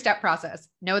really a 3-step process.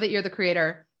 Know that you're the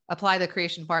creator, apply the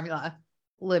creation formula,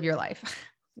 live your life,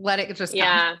 let it just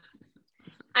come.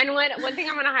 And one thing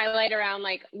I'm going to highlight around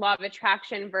like law of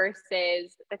attraction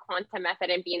versus the quantum method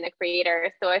and being the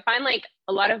creator. So I find like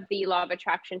a lot of the law of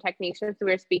attraction techniques that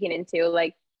we're speaking into,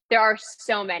 like there are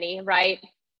so many, right?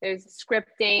 There's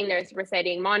scripting, there's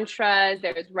reciting mantras,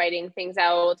 there's writing things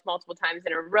out multiple times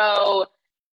in a row.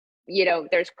 You know,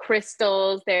 there's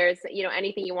crystals, there's, you know,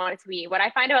 anything you want it to be. What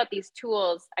I find about these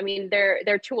tools, I mean,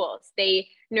 they're tools. They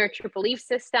nurture belief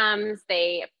systems.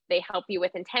 They help you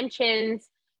with intentions.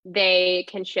 They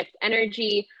can shift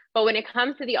energy. But when it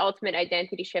comes to the ultimate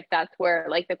identity shift, that's where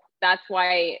that's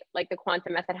why like the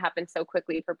quantum method happens so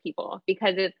quickly for people,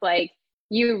 because it's like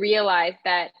you realize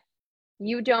that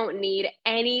you don't need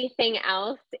anything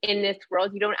else in this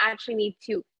world. You don't actually need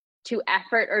to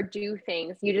effort or do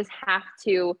things. You just have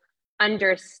to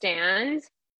understand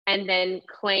and then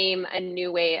claim a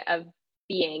new way of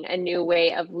being, a new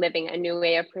way of living, a new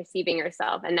way of perceiving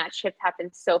yourself. And that shift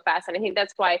happens so fast. And I think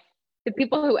that's why the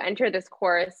people who enter this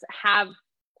course have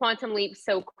quantum leaps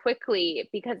so quickly,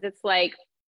 because it's like,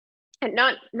 and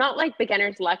not like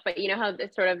beginner's luck, but you know how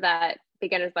it's sort of that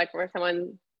beginner's luck where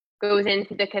someone goes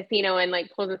into the casino and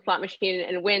like pulls a slot machine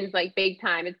and wins like big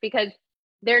time. It's because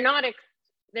they're not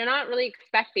really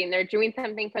expecting. They're doing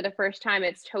something for the first time.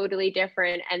 It's totally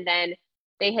different. And then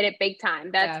they hit it big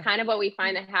time. That's kind of what we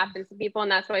find that happens to people.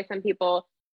 And that's why some people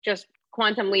just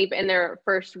quantum leap in their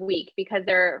first week because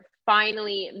they're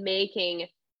finally making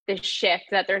the shift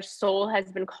that their soul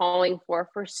has been calling for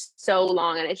so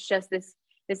long. And it's just this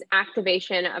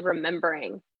activation of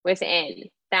remembering within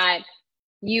that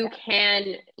you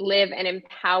can live an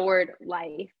empowered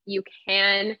life. You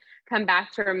can come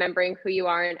back to remembering who you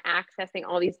are and accessing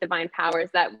all these divine powers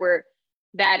that were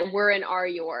and are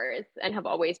yours and have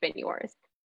always been yours.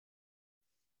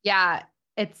 Yeah,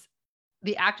 it's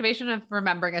the activation of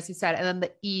remembering, as you said, and then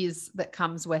the ease that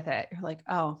comes with it. You're like,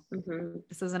 oh,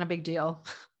 this isn't a big deal.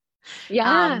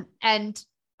 Yeah. And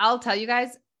I'll tell you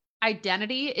guys,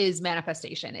 identity is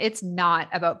manifestation. It's not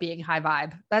about being high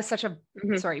vibe. That's such a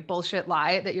bullshit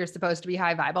lie that you're supposed to be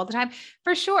high vibe all the time.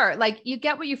 For sure. Like you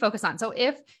get what you focus on. So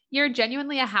if you're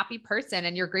genuinely a happy person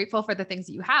and you're grateful for the things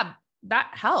that you have,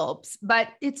 that helps, but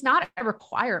it's not a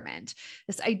requirement.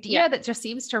 This idea that just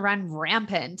seems to run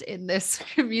rampant in this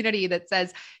community that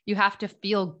says you have to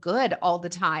feel good all the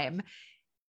time,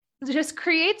 it just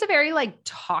creates a very like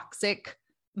toxic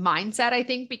mindset, I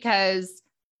think, because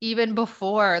even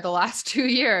before the last 2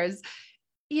 years,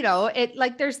 you know, it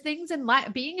like there's things in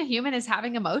life. Being a human is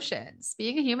having emotions.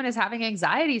 Being a human is having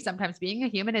anxiety. Sometimes being a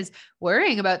human is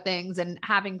worrying about things and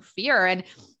having fear. And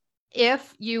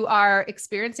if you are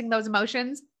experiencing those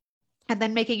emotions and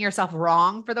then making yourself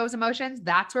wrong for those emotions,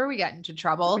 that's where we get into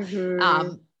trouble.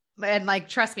 And like,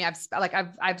 trust me,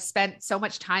 I've spent so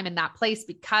much time in that place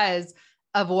because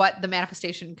of what the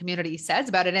manifestation community says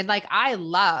about it. And like, I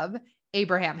love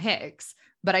Abraham Hicks,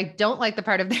 but I don't like the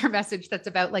part of their message that's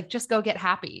about like, just go get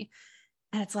happy.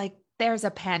 And it's like, there's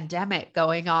a pandemic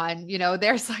going on, you know,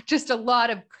 there's like just a lot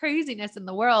of craziness in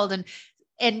the world.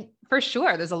 And for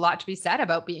sure, there's a lot to be said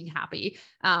about being happy.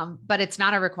 But it's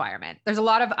not a requirement. There's a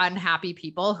lot of unhappy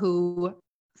people who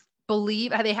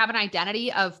believe they have an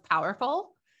identity of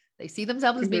powerful. They see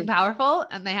themselves as being powerful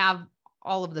and they have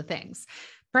all of the things.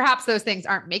 Perhaps those things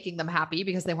aren't making them happy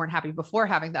because they weren't happy before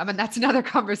having them. And that's another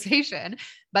conversation,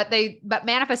 but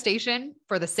manifestation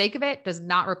for the sake of it does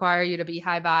not require you to be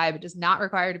high vibe. It does not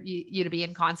require you to be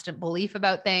in constant belief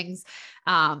about things.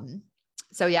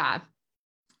 So yeah.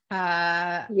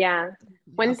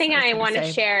 One thing I want to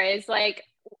share is like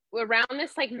around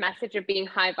this like message of being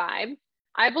high vibe.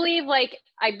 I believe like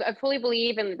I fully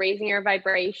believe in raising your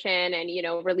vibration and, you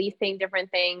know, releasing different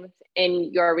things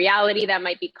in your reality that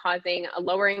might be causing a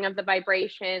lowering of the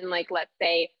vibration. Like, let's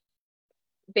say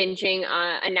binging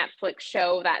a Netflix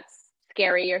show that's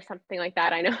scary or something like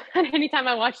that. I know anytime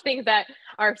I watch things that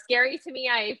are scary to me,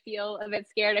 I feel a bit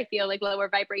scared. I feel like lower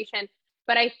vibration.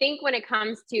 But I think when it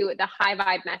comes to the high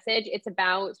vibe message, it's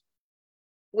about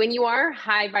when you are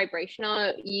high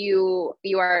vibrational, you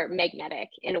are magnetic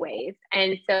in ways.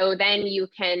 And so then you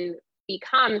can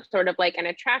become sort of like an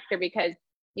attractor because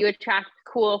you attract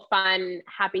cool, fun,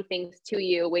 happy things to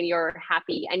you when you're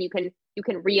happy. And you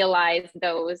can realize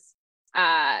those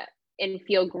and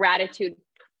feel gratitude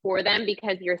for them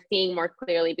because you're seeing more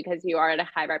clearly because you are at a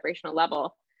high vibrational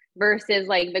level. Versus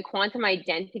like the quantum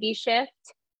identity shift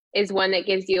is one that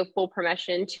gives you a full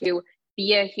permission to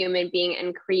be a human being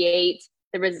and create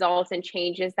the results and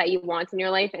changes that you want in your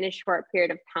life in a short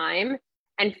period of time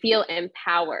and feel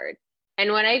empowered.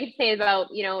 And what I could say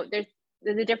about, you know, there's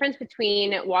a difference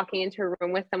between walking into a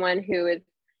room with someone who is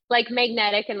like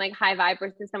magnetic and like high vibe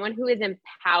versus someone who is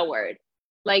empowered.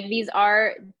 Like these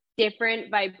are different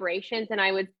vibrations. And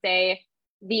I would say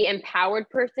the empowered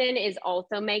person is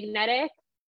also magnetic,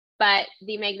 but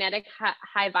the magnetic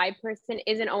high vibe person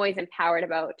isn't always empowered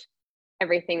about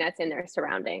everything that's in their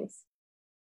surroundings.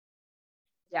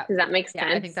 Yeah. Does that make sense?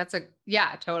 I think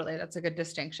totally. That's a good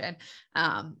distinction.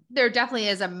 There definitely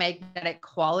is a magnetic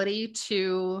quality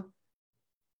to,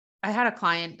 I had a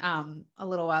client, a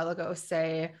little while ago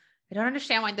say, I don't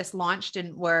understand why this launch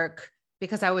didn't work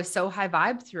because I was so high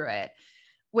vibe through it,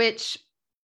 which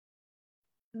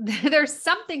there's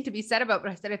something to be said about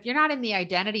what I said. If you're not in the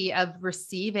identity of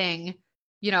receiving,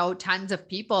 you know, tons of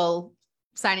people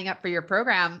signing up for your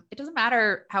program, it doesn't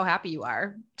matter how happy you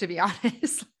are, to be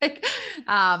honest. Like,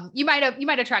 you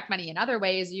might attract money in other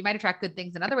ways. You might attract good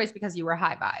things in other ways because you were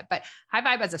high vibe, but high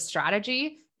vibe as a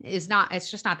strategy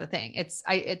it's just not the thing.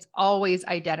 It's always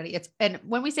identity. And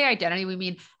when we say identity, we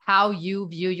mean how you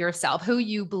view yourself, who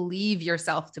you believe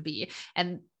yourself to be.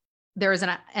 And there is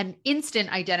an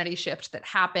instant identity shift that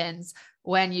happens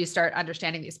when you start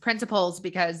understanding these principles,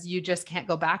 because you just can't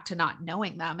go back to not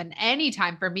knowing them. And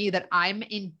anytime for me that I'm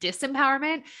in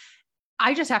disempowerment,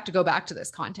 I just have to go back to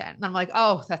this content. And I'm like,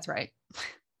 oh, that's right.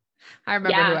 I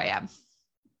remember who I am.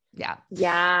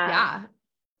 Yeah.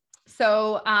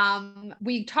 So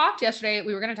we talked yesterday,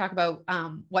 we were going to talk about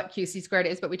what QC squared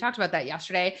is, but we talked about that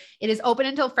yesterday. It is open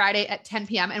until Friday at 10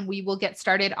 p.m. and we will get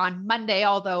started on Monday,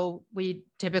 although we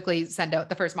typically send out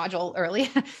the first module early.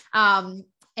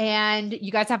 And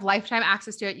you guys have lifetime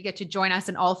access to it. You get to join us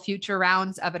in all future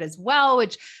rounds of it as well,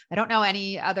 which I don't know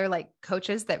any other like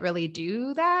coaches that really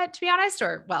do that, to be honest,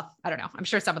 or well, I don't know. I'm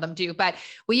sure some of them do, but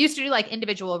we used to do like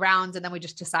individual rounds. And then we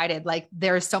just decided like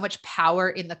there is so much power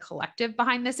in the collective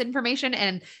behind this information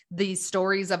and these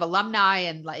stories of alumni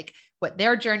and like what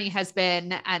their journey has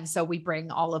been. And so we bring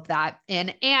all of that in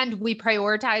and we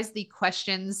prioritize the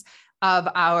questions of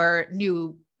our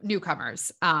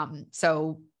newcomers.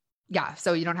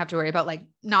 So you don't have to worry about like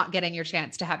not getting your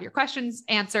chance to have your questions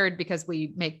answered because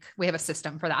we have a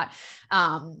system for that.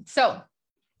 So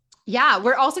yeah,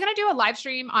 we're also going to do a live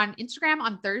stream on Instagram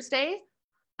on Thursday,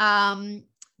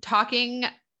 talking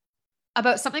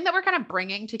about something that we're kind of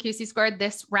bringing to QC squared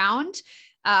this round,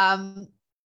 that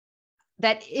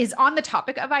is on the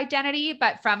topic of identity,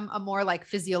 but from a more like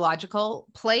physiological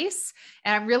place.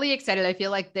 And I'm really excited. I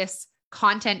feel like this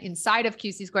content inside of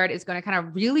QC squared is going to kind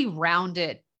of really round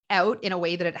it out in a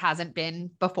way that it hasn't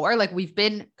been before. Like we've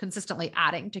been consistently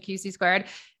adding to QC squared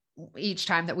each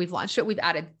time that we've launched it. We've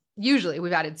added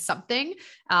something.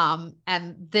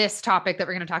 And this topic that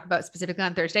we're going to talk about specifically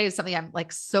on Thursday is something I'm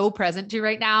like so present to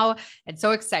right now and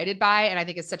so excited by. And I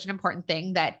think it's such an important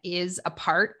thing that is a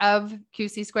part of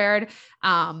QC squared.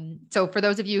 So for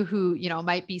those of you who,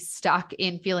 might be stuck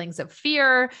in feelings of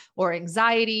fear or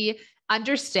anxiety,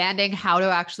 understanding how to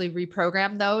actually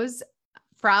reprogram those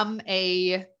from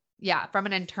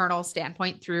an internal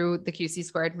standpoint through the QC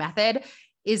squared method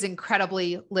is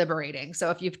incredibly liberating.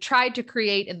 So if you've tried to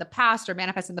create in the past or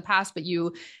manifest in the past, but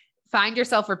you find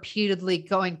yourself repeatedly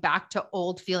going back to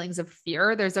old feelings of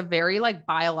fear, there's a very like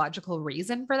biological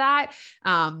reason for that.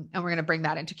 And we're going to bring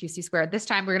that into QC squared. This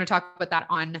time, we're going to talk about that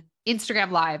on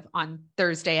Instagram Live on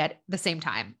Thursday at the same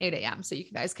time, 8 a.m. So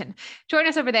you guys can join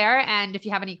us over there. And if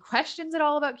you have any questions at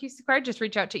all about QC squared, just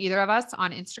reach out to either of us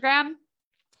on Instagram.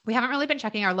 We haven't really been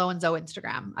checking our Low and Zoe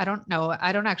Instagram. I don't know.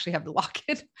 I don't actually have the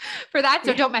login for that.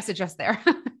 So don't message us there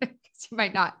because you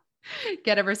might not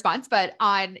get a response, but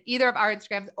on either of our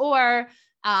Instagrams or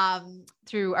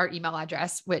through our email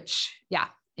address, which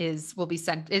is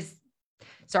the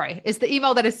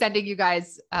email that is sending you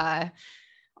guys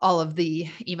all of the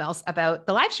emails about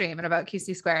the live stream and about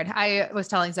QC squared. I was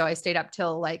telling Zoe I stayed up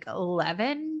till like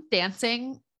 11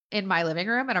 dancing in my living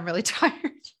room and I'm really tired.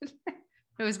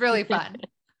 It was really fun.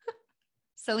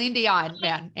 Celine Dion,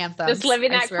 man, anthem. Just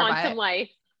living that quantum life.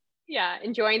 Yeah.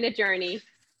 Enjoying the journey.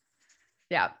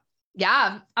 Yeah.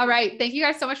 Yeah. All right. Thank you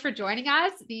guys so much for joining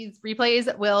us. These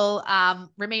replays will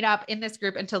remain up in this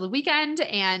group until the weekend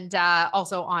and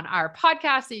also on our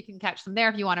podcast. So you can catch them there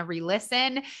if you want to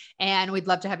re-listen. And we'd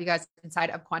love to have you guys inside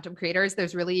of Quantum Creators.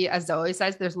 There's really, as Zoe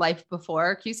says, there's life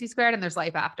before QC squared and there's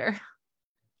life after.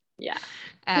 Yeah.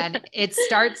 And it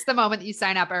starts the moment that you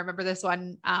sign up. I remember this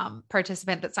one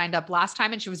participant that signed up last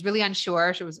time and she was really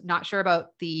unsure. She was not sure about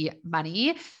the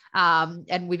money.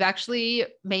 And we've actually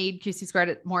made QC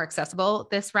squared more accessible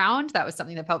this round. That was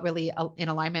something that felt really in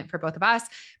alignment for both of us,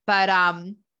 but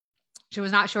she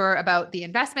was not sure about the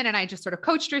investment. And I just sort of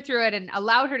coached her through it and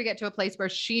allowed her to get to a place where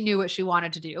she knew what she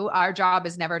wanted to do. Our job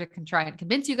is never to try and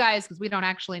convince you guys because we don't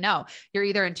actually know. You're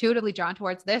either intuitively drawn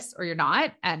towards this or you're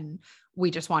not. And we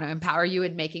just want to empower you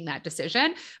in making that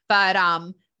decision. But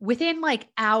within like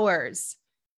hours,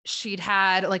 she'd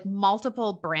had like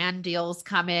multiple brand deals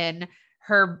come in.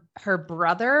 Her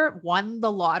brother won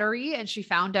the lottery and she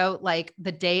found out like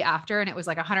the day after and it was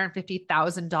like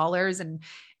 $150,000. And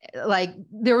like,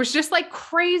 there was just like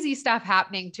crazy stuff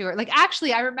happening to her. Like,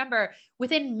 actually, I remember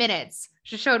within minutes,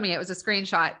 she showed me, it was a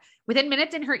screenshot within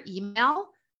minutes in her email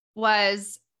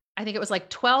was, I think it was like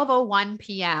 12:01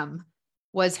 PM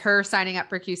was her signing up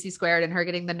for QC squared and her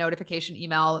getting the notification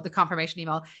email, the confirmation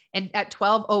email. And at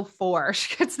 12:04,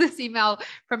 she gets this email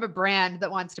from a brand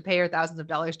that wants to pay her thousands of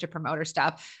dollars to promote her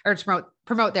stuff or to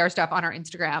promote their stuff on our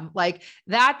Instagram. Like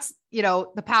that's,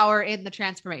 the power in the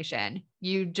transformation.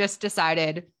 You just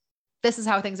decided this is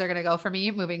how things are going to go for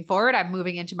me moving forward. I'm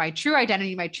moving into my true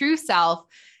identity, my true self,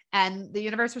 and the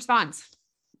universe responds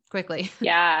quickly.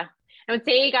 Yeah. I would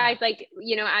say, guys, like,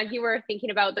 as you were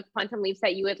thinking about the quantum leaps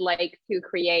that you would like to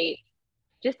create,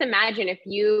 just imagine if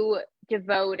you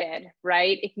devoted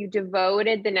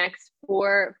the next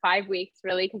 4-5 weeks,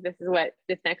 really, because this is what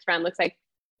this next round looks like,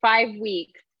 5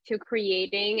 weeks to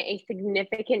creating a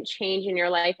significant change in your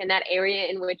life in that area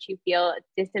in which you feel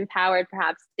disempowered,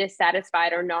 perhaps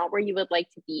dissatisfied, or not where you would like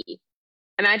to be.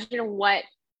 Imagine what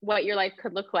your life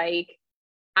could look like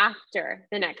after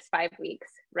the next 5 weeks,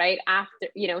 right? After,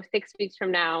 6 weeks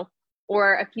from now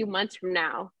or a few months from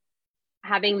now,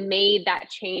 having made that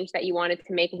change that you wanted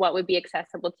to make, what would be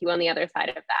accessible to you on the other side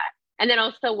of that? And then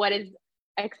also what is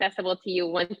accessible to you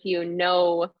once you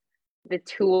know the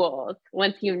tools,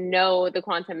 once you know the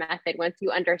quantum method, once you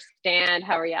understand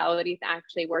how reality is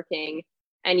actually working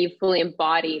and you fully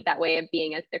embody that way of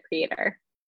being as the creator.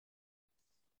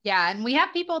 Yeah. And we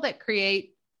have people that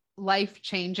create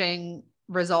life-changing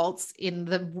results in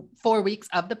the 4 weeks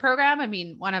of the program. I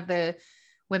mean, one of the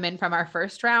women from our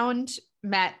first round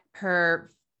met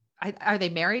her. Are they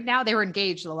married now? They were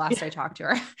engaged the last I talked to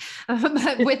her.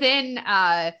 But within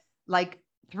like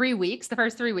 3 weeks, the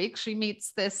first 3 weeks, she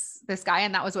meets this guy,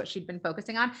 and that was what she'd been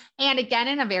focusing on. And again,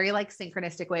 in a very like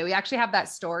synchronistic way. We actually have that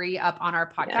story up on our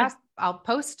podcast. Yeah.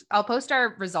 I'll post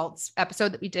our results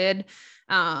episode that we did.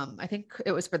 I think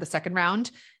it was for the second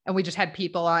round. And we just had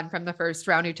people on from the first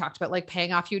round who talked about like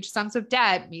paying off huge sums of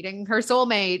debt, meeting her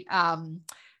soulmate.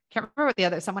 Can't remember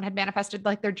what someone had manifested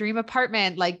like their dream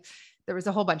apartment. Like there was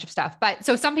a whole bunch of stuff. But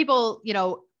so some people,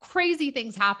 crazy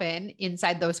things happen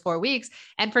inside those 4 weeks.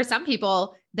 And for some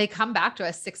people, they come back to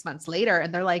us 6 months later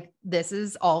and they're like, this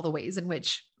is all the ways in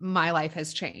which my life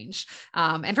has changed.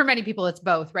 And for many people, it's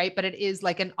both, right? But it is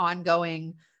like an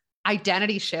ongoing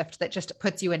identity shift that just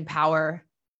puts you in power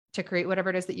to create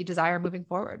whatever it is that you desire moving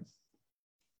forward.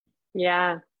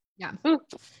 Yeah. Yeah. Ooh,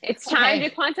 it's time to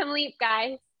quantum leap,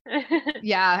 guys.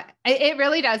 Yeah, it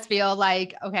really does feel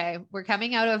like, okay, we're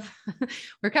coming out of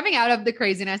the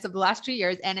craziness of the last 2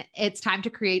 years, and it's time to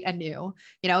create anew.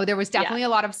 There was definitely a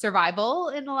lot of survival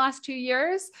in the last 2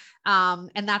 years.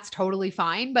 And that's totally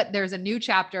fine, but there's a new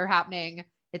chapter happening.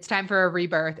 It's time for a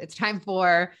rebirth. It's time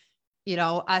for,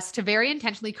 us to very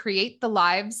intentionally create the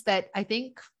lives that I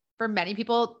think for many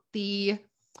people, the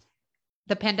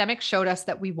pandemic showed us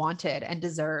that we wanted and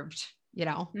deserved,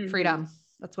 freedom.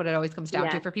 That's what it always comes down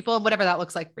to for people, whatever that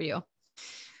looks like for you.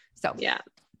 So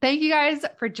thank you guys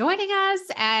for joining us.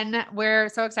 And we're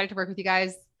so excited to work with you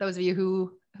guys. Those of you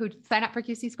who sign up for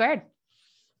QC Squared.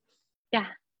 Yeah.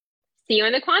 See you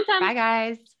in the quantum. Bye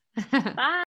guys. Bye.